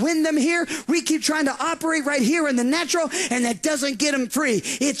trying to win them here. We keep trying to operate right here in the natural, and that doesn't get them free.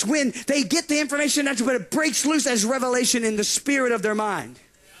 It's when they get the information natural, but it breaks loose as revelation in the spirit of their mind.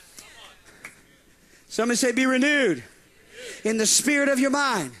 Somebody say, be renewed in the spirit of your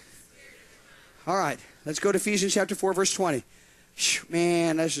mind. All right, let's go to Ephesians chapter 4, verse 20.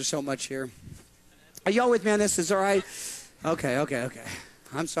 Man, there's just so much here. Are y'all with me on this? Is all right? Okay.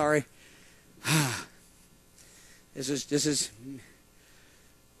 I'm sorry. This is,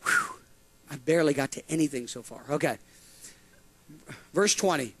 whew, I barely got to anything so far. Okay. Verse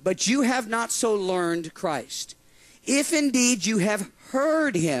 20. But you have not so learned Christ, if indeed you have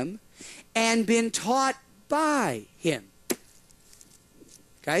heard him and been taught by him.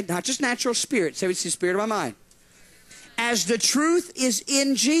 Okay, not just natural spirit. Say it's the spirit of my mind. As the truth is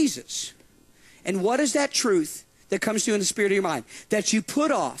in Jesus. And what is that truth that comes to you in the spirit of your mind? That you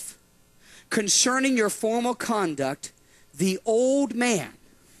put off concerning your former conduct the old man,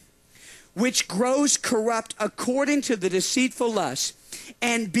 which grows corrupt according to the deceitful lust,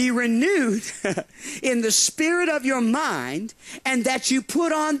 and be renewed in the spirit of your mind, and that you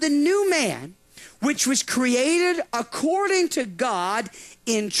put on the new man, which was created according to God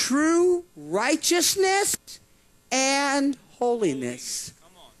in true righteousness and holiness.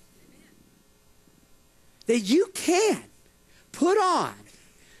 That you can put on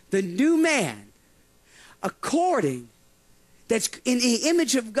the new man according, that's in the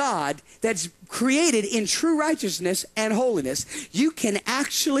image of God, that's created in true righteousness and holiness. You can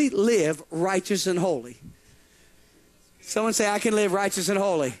actually live righteous and holy. Someone say, I can live righteous and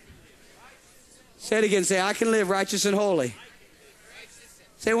holy. Say it again. Say, I can live righteous and holy.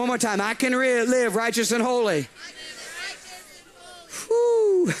 Say it one more time. I can live righteous and holy.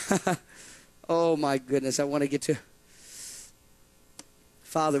 Whew. Oh, my goodness. I want to get to...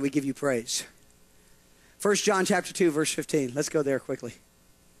 Father, we give you praise. 1 John chapter 2, verse 15. Let's go there quickly.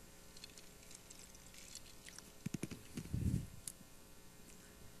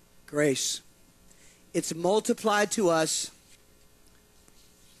 Grace. It's multiplied to us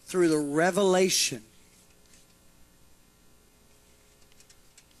through the revelation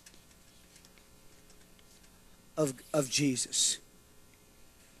of Jesus.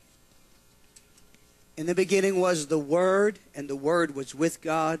 In the beginning was the Word, and the Word was with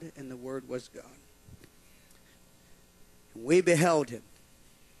God, and the Word was God. And we beheld him.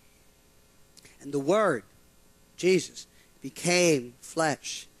 And the Word, Jesus, became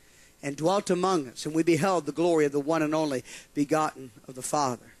flesh and dwelt among us, and we beheld the glory of the one and only begotten of the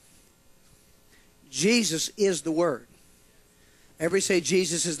Father. Jesus is the Word. Everybody say,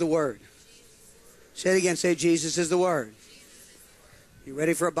 Jesus is the Word. Say it again. Say, Jesus is the Word. You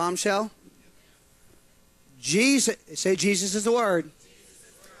ready for a bombshell? Jesus, say, Jesus is the Word.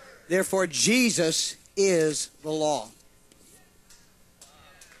 Therefore, Jesus is the law.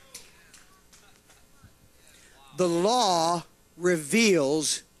 The law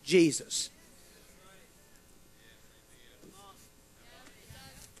reveals Jesus.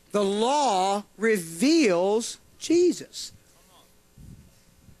 The law reveals Jesus.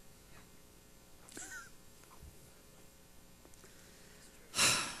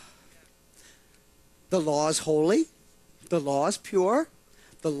 The law is holy. The law is pure.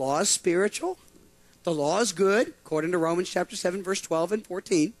 The law is spiritual. The law is good, according to Romans chapter 7, verse 12 and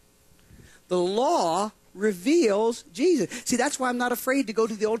 14. The law reveals Jesus. See, that's why I'm not afraid to go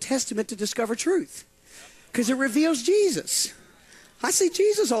to the Old Testament to discover truth. Because it reveals Jesus. I see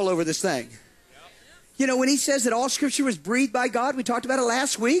Jesus all over this thing. You know, when he says that all Scripture was breathed by God, we talked about it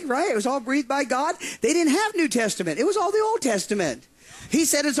last week, right? It was all breathed by God. They didn't have New Testament. It was all the Old Testament. He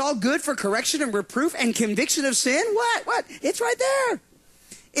said it's all good for correction and reproof and conviction of sin. What? It's right there.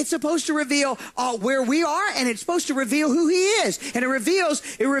 It's supposed to reveal where we are, and it's supposed to reveal who he is. And it reveals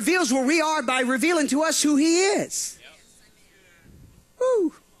where we are by revealing to us who he is. Yep.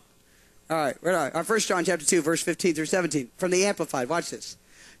 Woo. All right, right on. 1 John chapter 2, verse 15 through 17, from the Amplified. Watch this.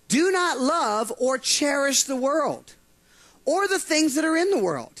 Do not love or cherish the world or the things that are in the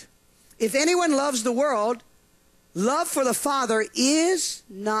world. If anyone loves the world, love for the Father is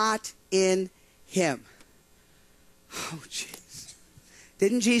not in him. Oh, jeez.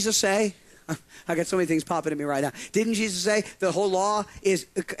 Didn't Jesus say, I got so many things popping at me right now. Didn't Jesus say the whole law is,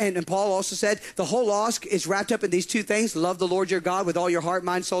 and Paul also said, the whole law is wrapped up in these two things. Love the Lord your God with all your heart,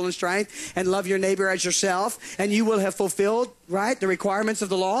 mind, soul, and strength, and love your neighbor as yourself, and you will have fulfilled, right, the requirements of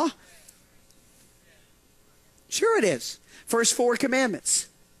the law? Sure it is. First 4 commandments.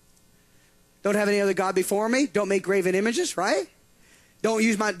 Don't have any other God before me. Don't make graven images, right? Don't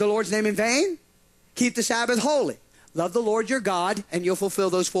use the Lord's name in vain. Keep the Sabbath holy. Love the Lord your God, and you'll fulfill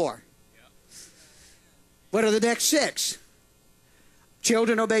those 4. What are the next 6?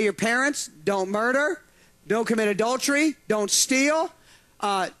 Children, obey your parents. Don't murder. Don't commit adultery. Don't steal.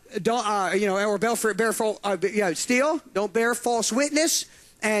 Steal. Don't bear false witness.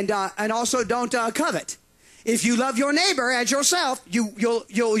 And also don't covet. If you love your neighbor as yourself, you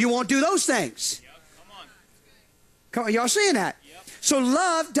won't do those things. Yep, come on. Come on, y'all seeing that? Yep. So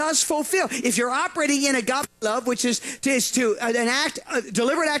love does fulfill. If you're operating in agape love, which is a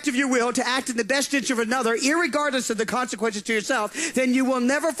deliberate act of your will to act in the best interest of another, irregardless of the consequences to yourself, then you will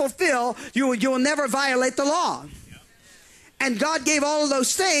never fulfill. You will never violate the law. And God gave all of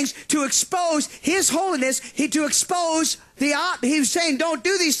those things to expose His holiness. To expose He was saying, don't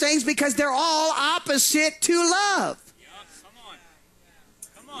do these things because they're all opposite to love. Yeah,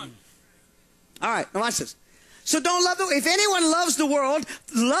 come on. All right, now watch this. So don't love if anyone loves the world,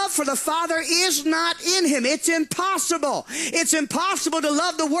 love for the Father is not in him. It's impossible. It's impossible to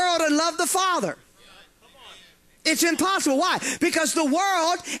love the world and love the Father. It's impossible. Why? Because the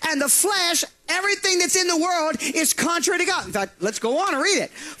world and the flesh, everything that's in the world is contrary to God. In fact, let's go on and read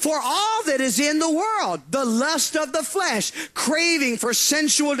it. For all that is in the world, the lust of the flesh, craving for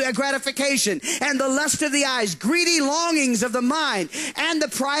sensual gratification, and the lust of the eyes, greedy longings of the mind, and the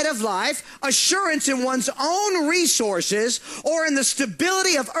pride of life, assurance in one's own resources, or in the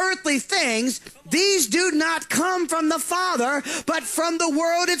stability of earthly things, these do not come from the Father, but from the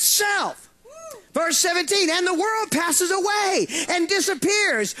world itself. Verse 17, and the world passes away and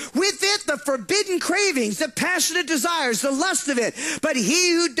disappears. With it, the forbidden cravings, the passionate desires, the lust of it. But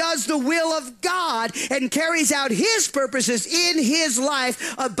he who does the will of God and carries out His purposes in his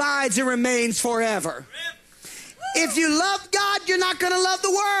life abides and remains forever. If you love God, you're not going to love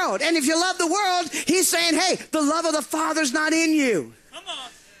the world. And if you love the world, He's saying, hey, the love of the Father's not in you. Come on.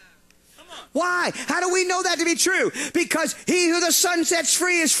 Why? How do we know that to be true? Because he who the Son sets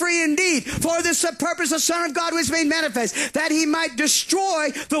free is free indeed. For this purpose the Son of God was made manifest, that He might destroy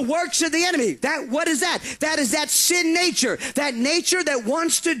the works of the enemy. What is that? That is that sin nature. That nature that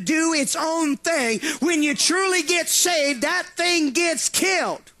wants to do its own thing. When you truly get saved, that thing gets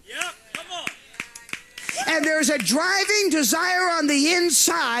killed. Yep, come on. And there's a driving desire on the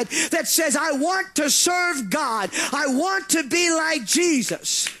inside that says, I want to serve God. I want to be like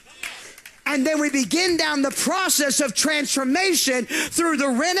Jesus. And then we begin down the process of transformation through the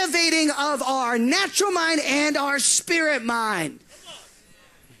renovating of our natural mind and our spirit mind.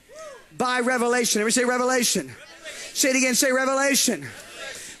 By revelation. Everybody say revelation. Say it again, say revelation.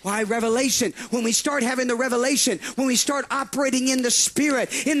 Why revelation? When we start having the revelation, when we start operating in the Spirit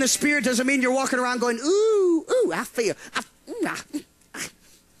doesn't mean you're walking around going, ooh, I feel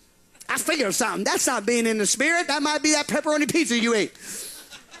something. That's not being in the Spirit. That might be that pepperoni pizza you ate.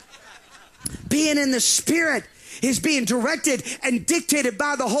 Being in the Spirit is being directed and dictated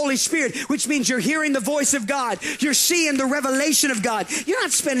by the Holy Spirit, which means you're hearing the voice of God. You're seeing the revelation of God. You're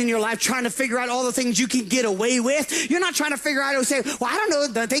not spending your life trying to figure out all the things you can get away with. You're not trying to figure out and say, well, I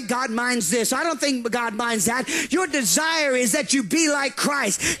don't know, I think God minds this. I don't think God minds that. Your desire is that you be like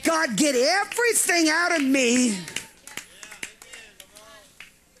Christ. God, get everything out of me.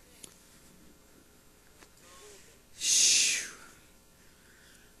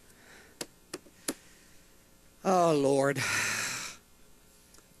 Oh, Lord.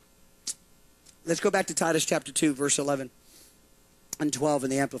 Let's go back to Titus chapter 2, verse 11 and 12 in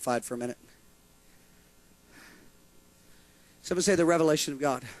the Amplified for a minute. Someone say the revelation of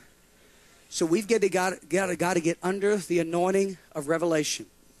God. So we've got to get under the anointing of revelation.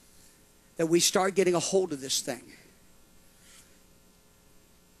 That we start getting a hold of this thing.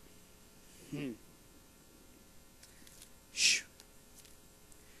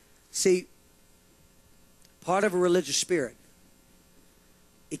 See, part of a religious spirit,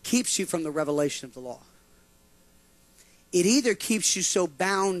 it keeps you from the revelation of the law. It either keeps you so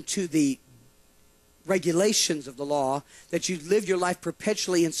bound to the regulations of the law that you live your life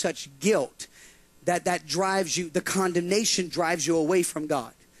perpetually in such guilt that drives you, the condemnation drives you away from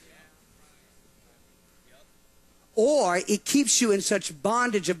God. Or it keeps you in such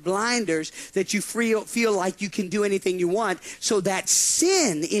bondage of blinders that you feel like you can do anything you want. So that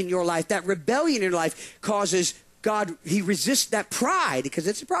sin in your life, that rebellion in your life causes God, He resists that pride, because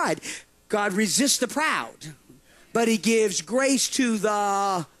it's pride. God resists the proud, but He gives grace to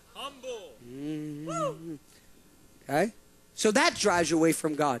the humble. Okay? So that drives you away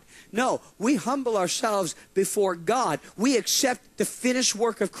from God. No, we humble ourselves before God. We accept the finished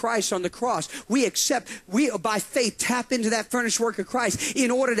work of Christ on the cross. We by faith tap into that finished work of Christ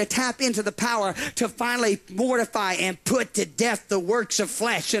in order to tap into the power to finally mortify and put to death the works of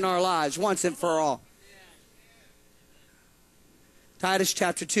flesh in our lives once and for all. Titus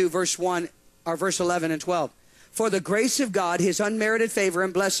chapter 2, verse 1, or verse 11 and 12. For the grace of God, his unmerited favor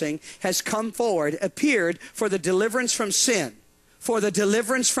and blessing has come forward, appeared for the deliverance from sin, for the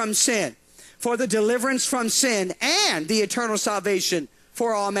deliverance from sin, for the deliverance from sin, and the eternal salvation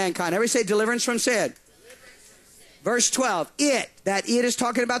for all mankind. Everybody say deliverance from sin. Verse 12, that it is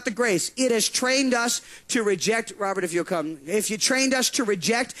talking about the grace. It has trained us to reject, Robert, if you'll come. If you trained us to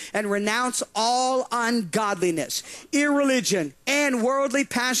reject and renounce all ungodliness, irreligion, and worldly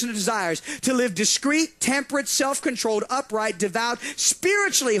passionate desires, to live discreet, temperate, self-controlled, upright, devout,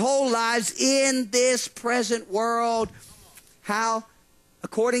 spiritually whole lives in this present world. How?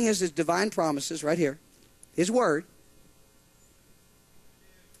 According as his divine promises, right here, his word.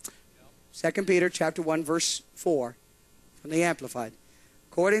 2 Peter chapter 1, verse 4 from the Amplified.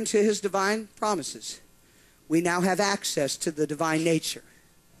 According to his divine promises, we now have access to the divine nature.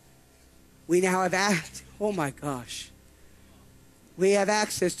 We now have oh my gosh. We have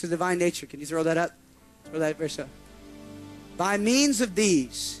access to the divine nature. Can you throw that up? Throw that verse up. By means of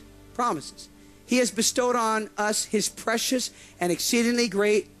these promises, he has bestowed on us his precious and exceedingly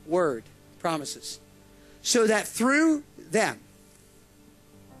great word, promises, so that through them,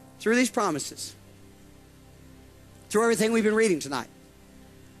 through these promises, through everything we've been reading tonight,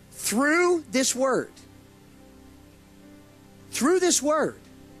 through this word, through the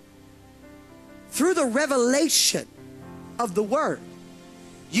revelation of the word,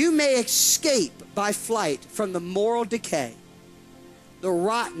 you may escape by flight from the moral decay, the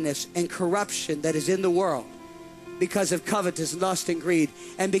rottenness and corruption that is in the world because of covetous lust and greed,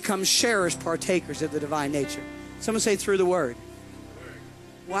 and become sharers, partakers of the divine nature. Someone say through the word.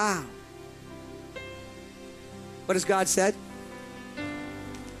 Wow. What has God said?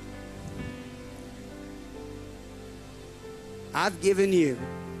 I've given you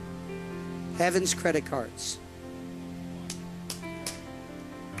heaven's credit cards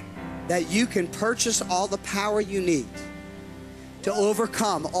that you can purchase all the power you need to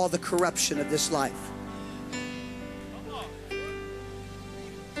overcome all the corruption of this life.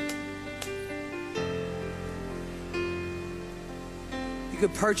 You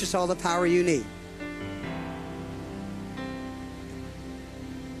can purchase all the power you need.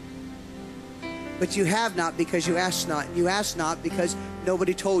 But you have not because you asked not. And you asked not because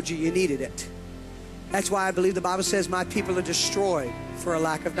nobody told you you needed it. That's why I believe the Bible says my people are destroyed for a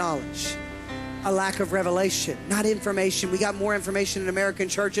lack of knowledge, a lack of revelation, not information. We got more information in American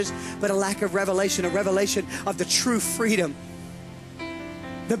churches, but a lack of revelation, a revelation of the true freedom.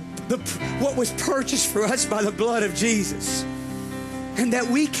 What was purchased for us by the blood of Jesus. And that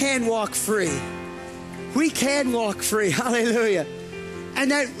we can walk free. We can walk free. Hallelujah. And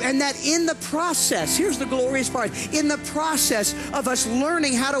that in the process, here's the glorious part, in the process of us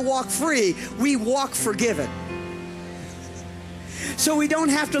learning how to walk free, we walk forgiven. So we don't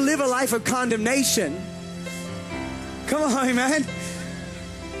have to live a life of condemnation. Come on, man.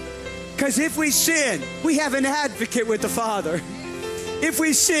 Because if we sin, we have an advocate with the Father. If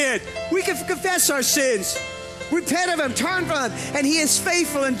we sin, we can confess our sins, repent of them, turn from them, and He is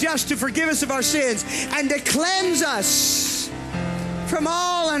faithful and just to forgive us of our sins and to cleanse us from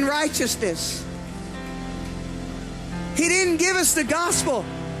all unrighteousness. He didn't give us the gospel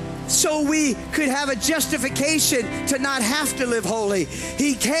so we could have a justification to not have to live holy.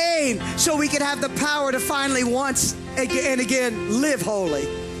 He came so we could have the power to finally once and again live holy.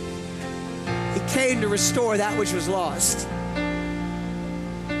 He came to restore that which was lost.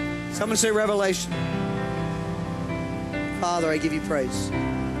 Someone say revelation. Father, I give you praise.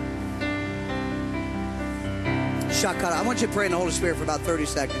 Shakara. I want you to pray in the Holy Spirit for about 30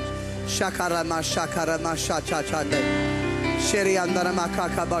 seconds. Shakara ma shakara ma shachachande. Sheri andara ma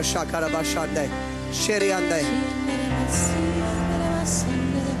kakaba shakara ba shande. Sheri ande.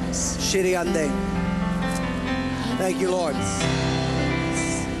 Sheri ande. Thank you, Lord.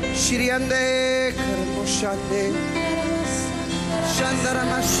 Sheri ande karamo shande. Shandara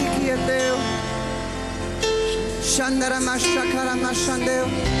ma shiki ande. Shandara ma shakara ma shande.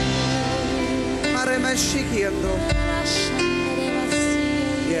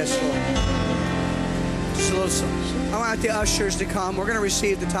 Yes, Lord. Just a little song. I want the ushers to come. We're going to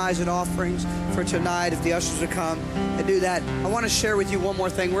receive the tithes and offerings for tonight. If the ushers would come and do that, I want to share with you one more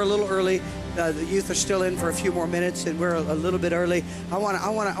thing. We're a little early. The youth are still in for a few more minutes, and we're a little bit early. I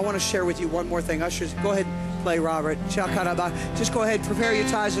want to share with you one more thing. Ushers, go ahead and play, Robert. Just go ahead, prepare your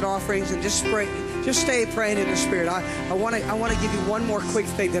tithes and offerings, and just pray. Just stay praying in the Spirit. I want to give you one more quick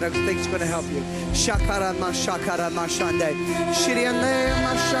thing that I think is going to help you. Shakara ma shande. Shiriande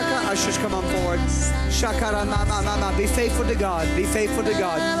ma shaka. Ushers, come on forward. Shakara ma. Be faithful to God. Be faithful to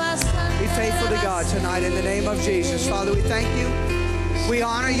God. Be faithful to God tonight in the name of Jesus. Father, we thank you. We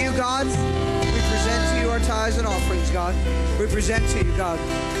honor you, God. tithes and offerings, God. We present to you, God.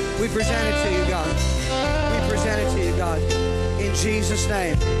 We present it to you, God. We present it to you, God. In Jesus'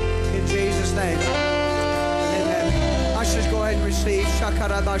 name. In Jesus' name. Amen. Ushers, go ahead and receive.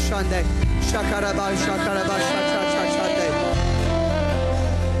 Shakarabashande. Shakarabashande.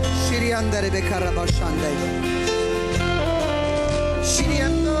 Shiriandere bekarabashande.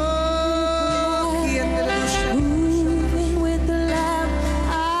 Shiriando. Moving with the Lamb,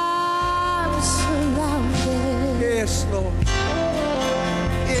 I'm surrounded. Yes, Lord.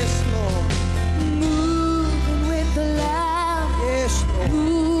 Yes, Lord. Moving with the Lamb. Yes, Lord.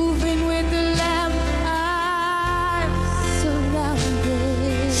 Moving with the Lamb, I'm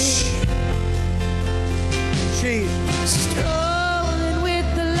surrounded. Jesus. Strolling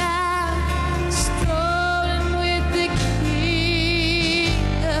with the Lamb, strolling with the King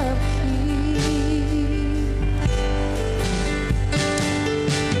of Kings.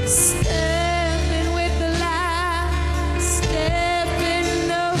 Stepping with the Lamb,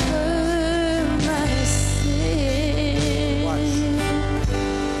 stepping over my sin.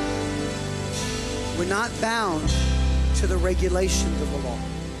 We're not bound to the regulations of the law,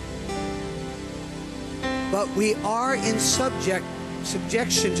 but we are in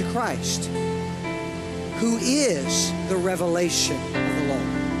subjection to Christ, who is the revelation of the law.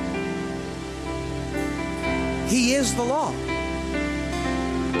 He is the law.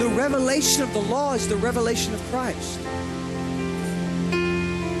 The revelation of the law is the revelation of Christ.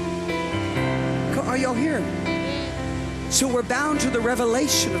 Are y'all hearing me? So we're bound to the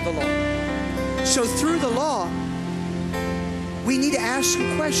revelation of the law. So through the law, we need to ask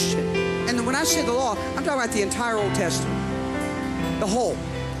a question. And when I say the law, I'm talking about the entire Old Testament. The whole.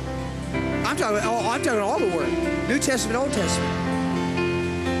 I'm talking all the Word. New Testament, Old Testament.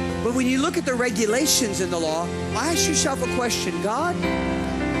 But when you look at the regulations in the law, ask yourself a question. God,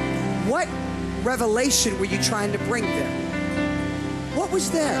 what revelation were you trying to bring there? What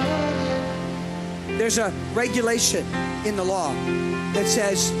was there? There's a regulation in the law that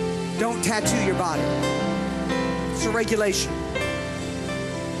says, don't tattoo your body. It's a regulation.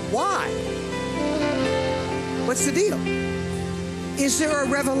 Why? What's the deal? Is there a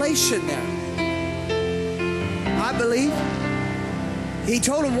revelation there? I believe. He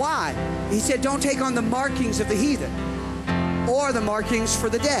told him why. He said, don't take on the markings of the heathen or the markings for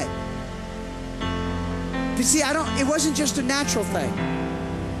the dead. But see, it wasn't just a natural thing.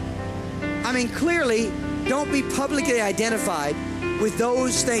 I mean, clearly, don't be publicly identified with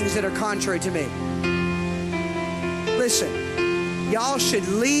those things that are contrary to me. Listen, y'all should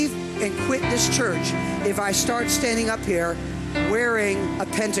leave and quit this church if I start standing up here wearing a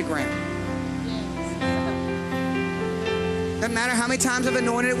pentagram. Doesn't matter how many times I've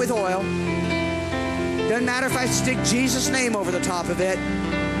anointed it with oil. Doesn't matter if I stick Jesus' name over the top of it.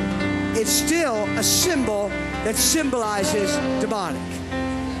 It's still a symbol that symbolizes demonic.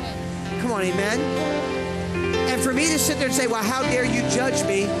 Come on, amen? And for me to sit there and say, well, how dare you judge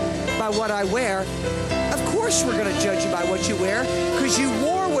me by what I wear? Of course we're going to judge you by what you wear, because you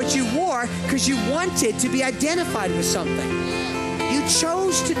wore what you wore because you wanted to be identified with something. You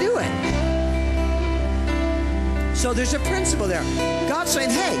chose to do it. So there's a principle there. God's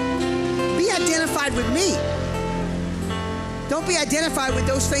saying, hey, be identified with me. Don't be identified with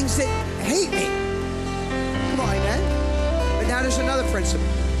those things that hate me. Come on, amen? But now there's another principle.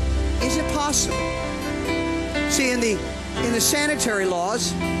 Is it possible? See, in the sanitary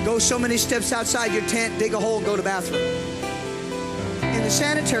laws, go so many steps outside your tent, dig a hole, go to the bathroom. In the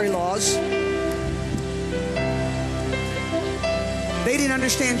sanitary laws, they didn't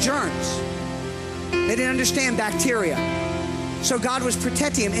understand germs. They didn't understand bacteria. So God was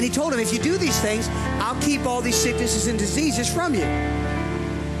protecting him. And he told him, if you do these things, I'll keep all these sicknesses and diseases from you.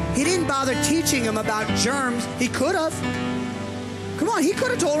 He didn't bother teaching him about germs. He could have. Come on, he could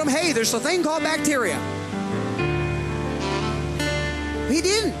have told him, hey, there's a thing called bacteria. He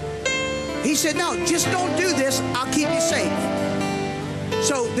didn't. He said, no, just don't do this. I'll keep you safe.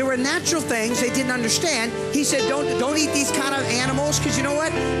 So there were natural things they didn't understand. He said, don't eat these kind of animals, because you know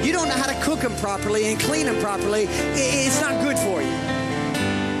what? You don't know how to cook them properly and clean them properly. It's not good for you.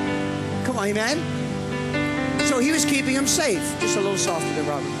 Come on, amen? So he was keeping them safe. Just a little softer than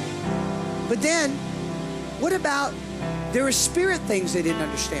Robert. But then, what about, there were spirit things they didn't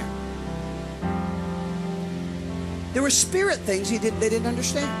understand. There were spirit things they didn't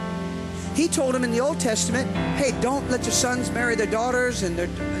understand. He told them in the Old Testament, hey, don't let your sons marry their daughters, and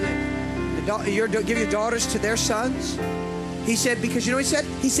give your daughters to their sons. He said, because you know what he said?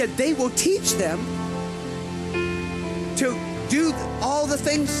 He said, they will teach them to do all the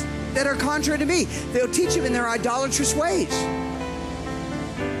things that are contrary to me. They'll teach them in their idolatrous ways.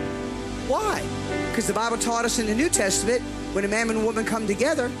 Why? Because the Bible taught us in the New Testament, when a man and a woman come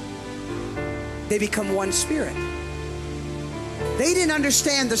together, they become one spirit. They didn't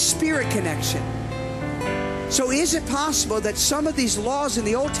understand the spirit connection. So is it possible that some of these laws in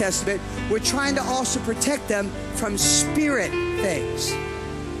the Old Testament were trying to also protect them from spirit things?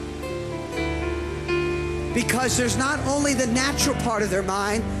 Because there's not only the natural part of their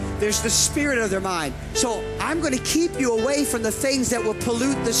mind, there's the spirit of their mind. So I'm going to keep you away from the things that will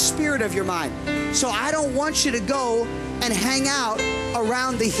pollute the spirit of your mind. So I don't want you to go and hang out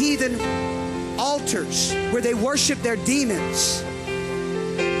around the heathen altars where they worship their demons.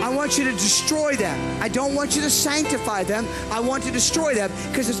 I want you to destroy them. I don't want you to sanctify them. I want to destroy them,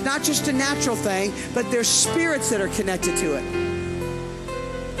 because it's not just a natural thing, but there's spirits that are connected to it.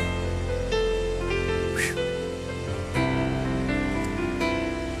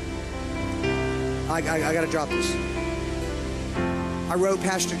 I got to drop this. I wrote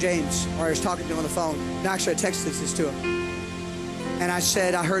Pastor James, or I was talking to him on the phone. And actually, I texted this to him. And I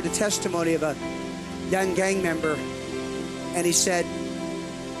said, I heard the testimony of a young gang member. And he said,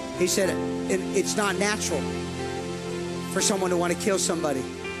 it's not natural for someone to want to kill somebody.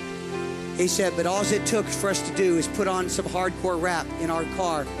 He said, but all it took for us to do is put on some hardcore rap in our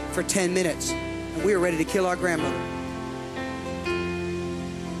car for 10 minutes. And we were ready to kill our grandmother.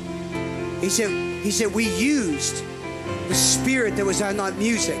 He said, we used the spirit that was on that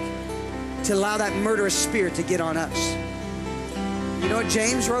music to allow that murderous spirit to get on us. You know what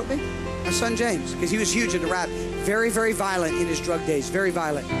James wrote me? My son James, because he was huge into rap. Very, very violent in his drug days, very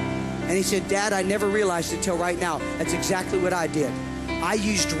violent. And he said, Dad, I never realized it until right now. That's exactly what I did. I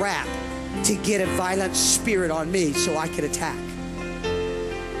used rap to get a violent spirit on me so I could attack.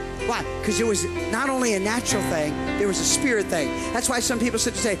 Why? Because it was not only a natural thing, there was a spirit thing. That's why some people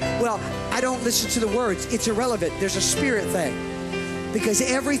sit and say, well, I don't listen to the words. It's irrelevant. There's a spirit thing. Because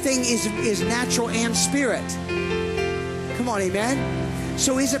everything is natural and spirit. Come on, amen?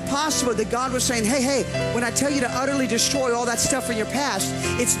 So is it possible that God was saying, hey, when I tell you to utterly destroy all that stuff from your past,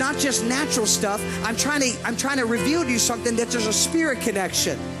 it's not just natural stuff. I'm trying to reveal to you something that there's a spirit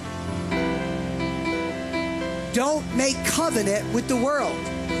connection. Don't make covenant with the world.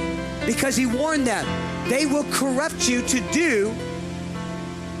 Because he warned them, they will corrupt you to do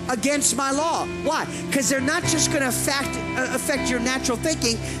against my law. Why? Because they're not just going to affect your natural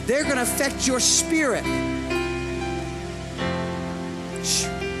thinking, they're going to affect your spirit. Shh.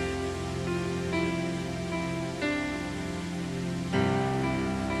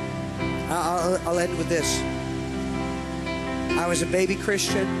 I'll end with this. I was a baby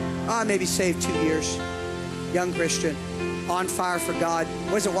Christian, maybe saved 2 years, young Christian. On fire for God.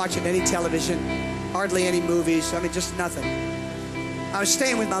 Wasn't watching any television, hardly any movies. I mean, just nothing. I was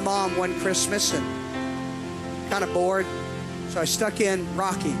staying with my mom one Christmas and kind of bored. So I stuck in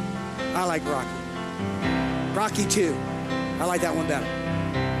Rocky. I like Rocky. Rocky 2. I like that one better.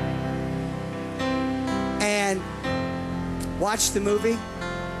 And watched the movie.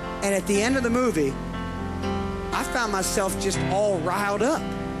 And at the end of the movie, I found myself just all riled up.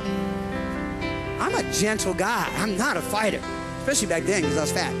 I'm a gentle guy. I'm not a fighter. Especially back then because I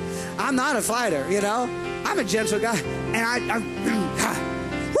was fat. I'm not a fighter, you know. I'm a gentle guy. And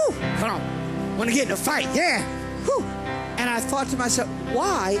hold on. Want to get in a fight. Yeah. Whew. And I thought to myself,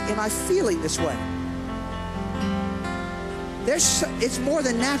 why am I feeling this way? It's more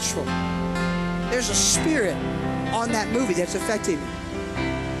than natural. There's a spirit on that movie that's affecting me.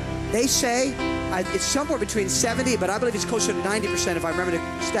 They say it's somewhere between 70, but I believe it's closer to 90% if I remember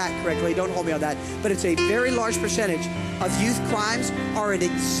the stat correctly. Don't hold me on that. But it's a very large percentage of youth crimes are an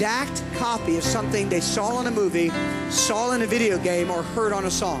exact copy of something they saw in a movie, saw in a video game, or heard on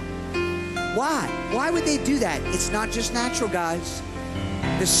a song. Why? Why would they do that? It's not just natural, guys.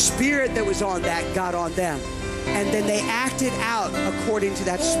 The spirit that was on that got on them. And then they acted out according to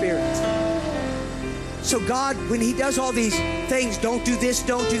that spirit. So God, when he does all these things, don't do this,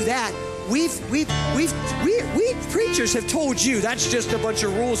 don't do that, we preachers have told you that's just a bunch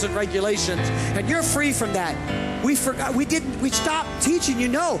of rules and regulations, and you're free from that. We stopped teaching you.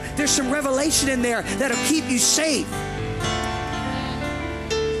 No, there's some revelation in there that'll keep you safe.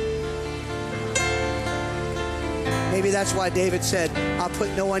 Maybe that's why David said, I'll put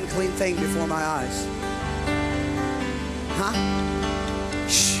no unclean thing before my eyes. Huh?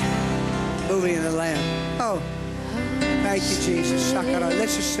 Shh. Moving in the land. Oh, thank you, Jesus.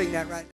 Let's just sing that right now.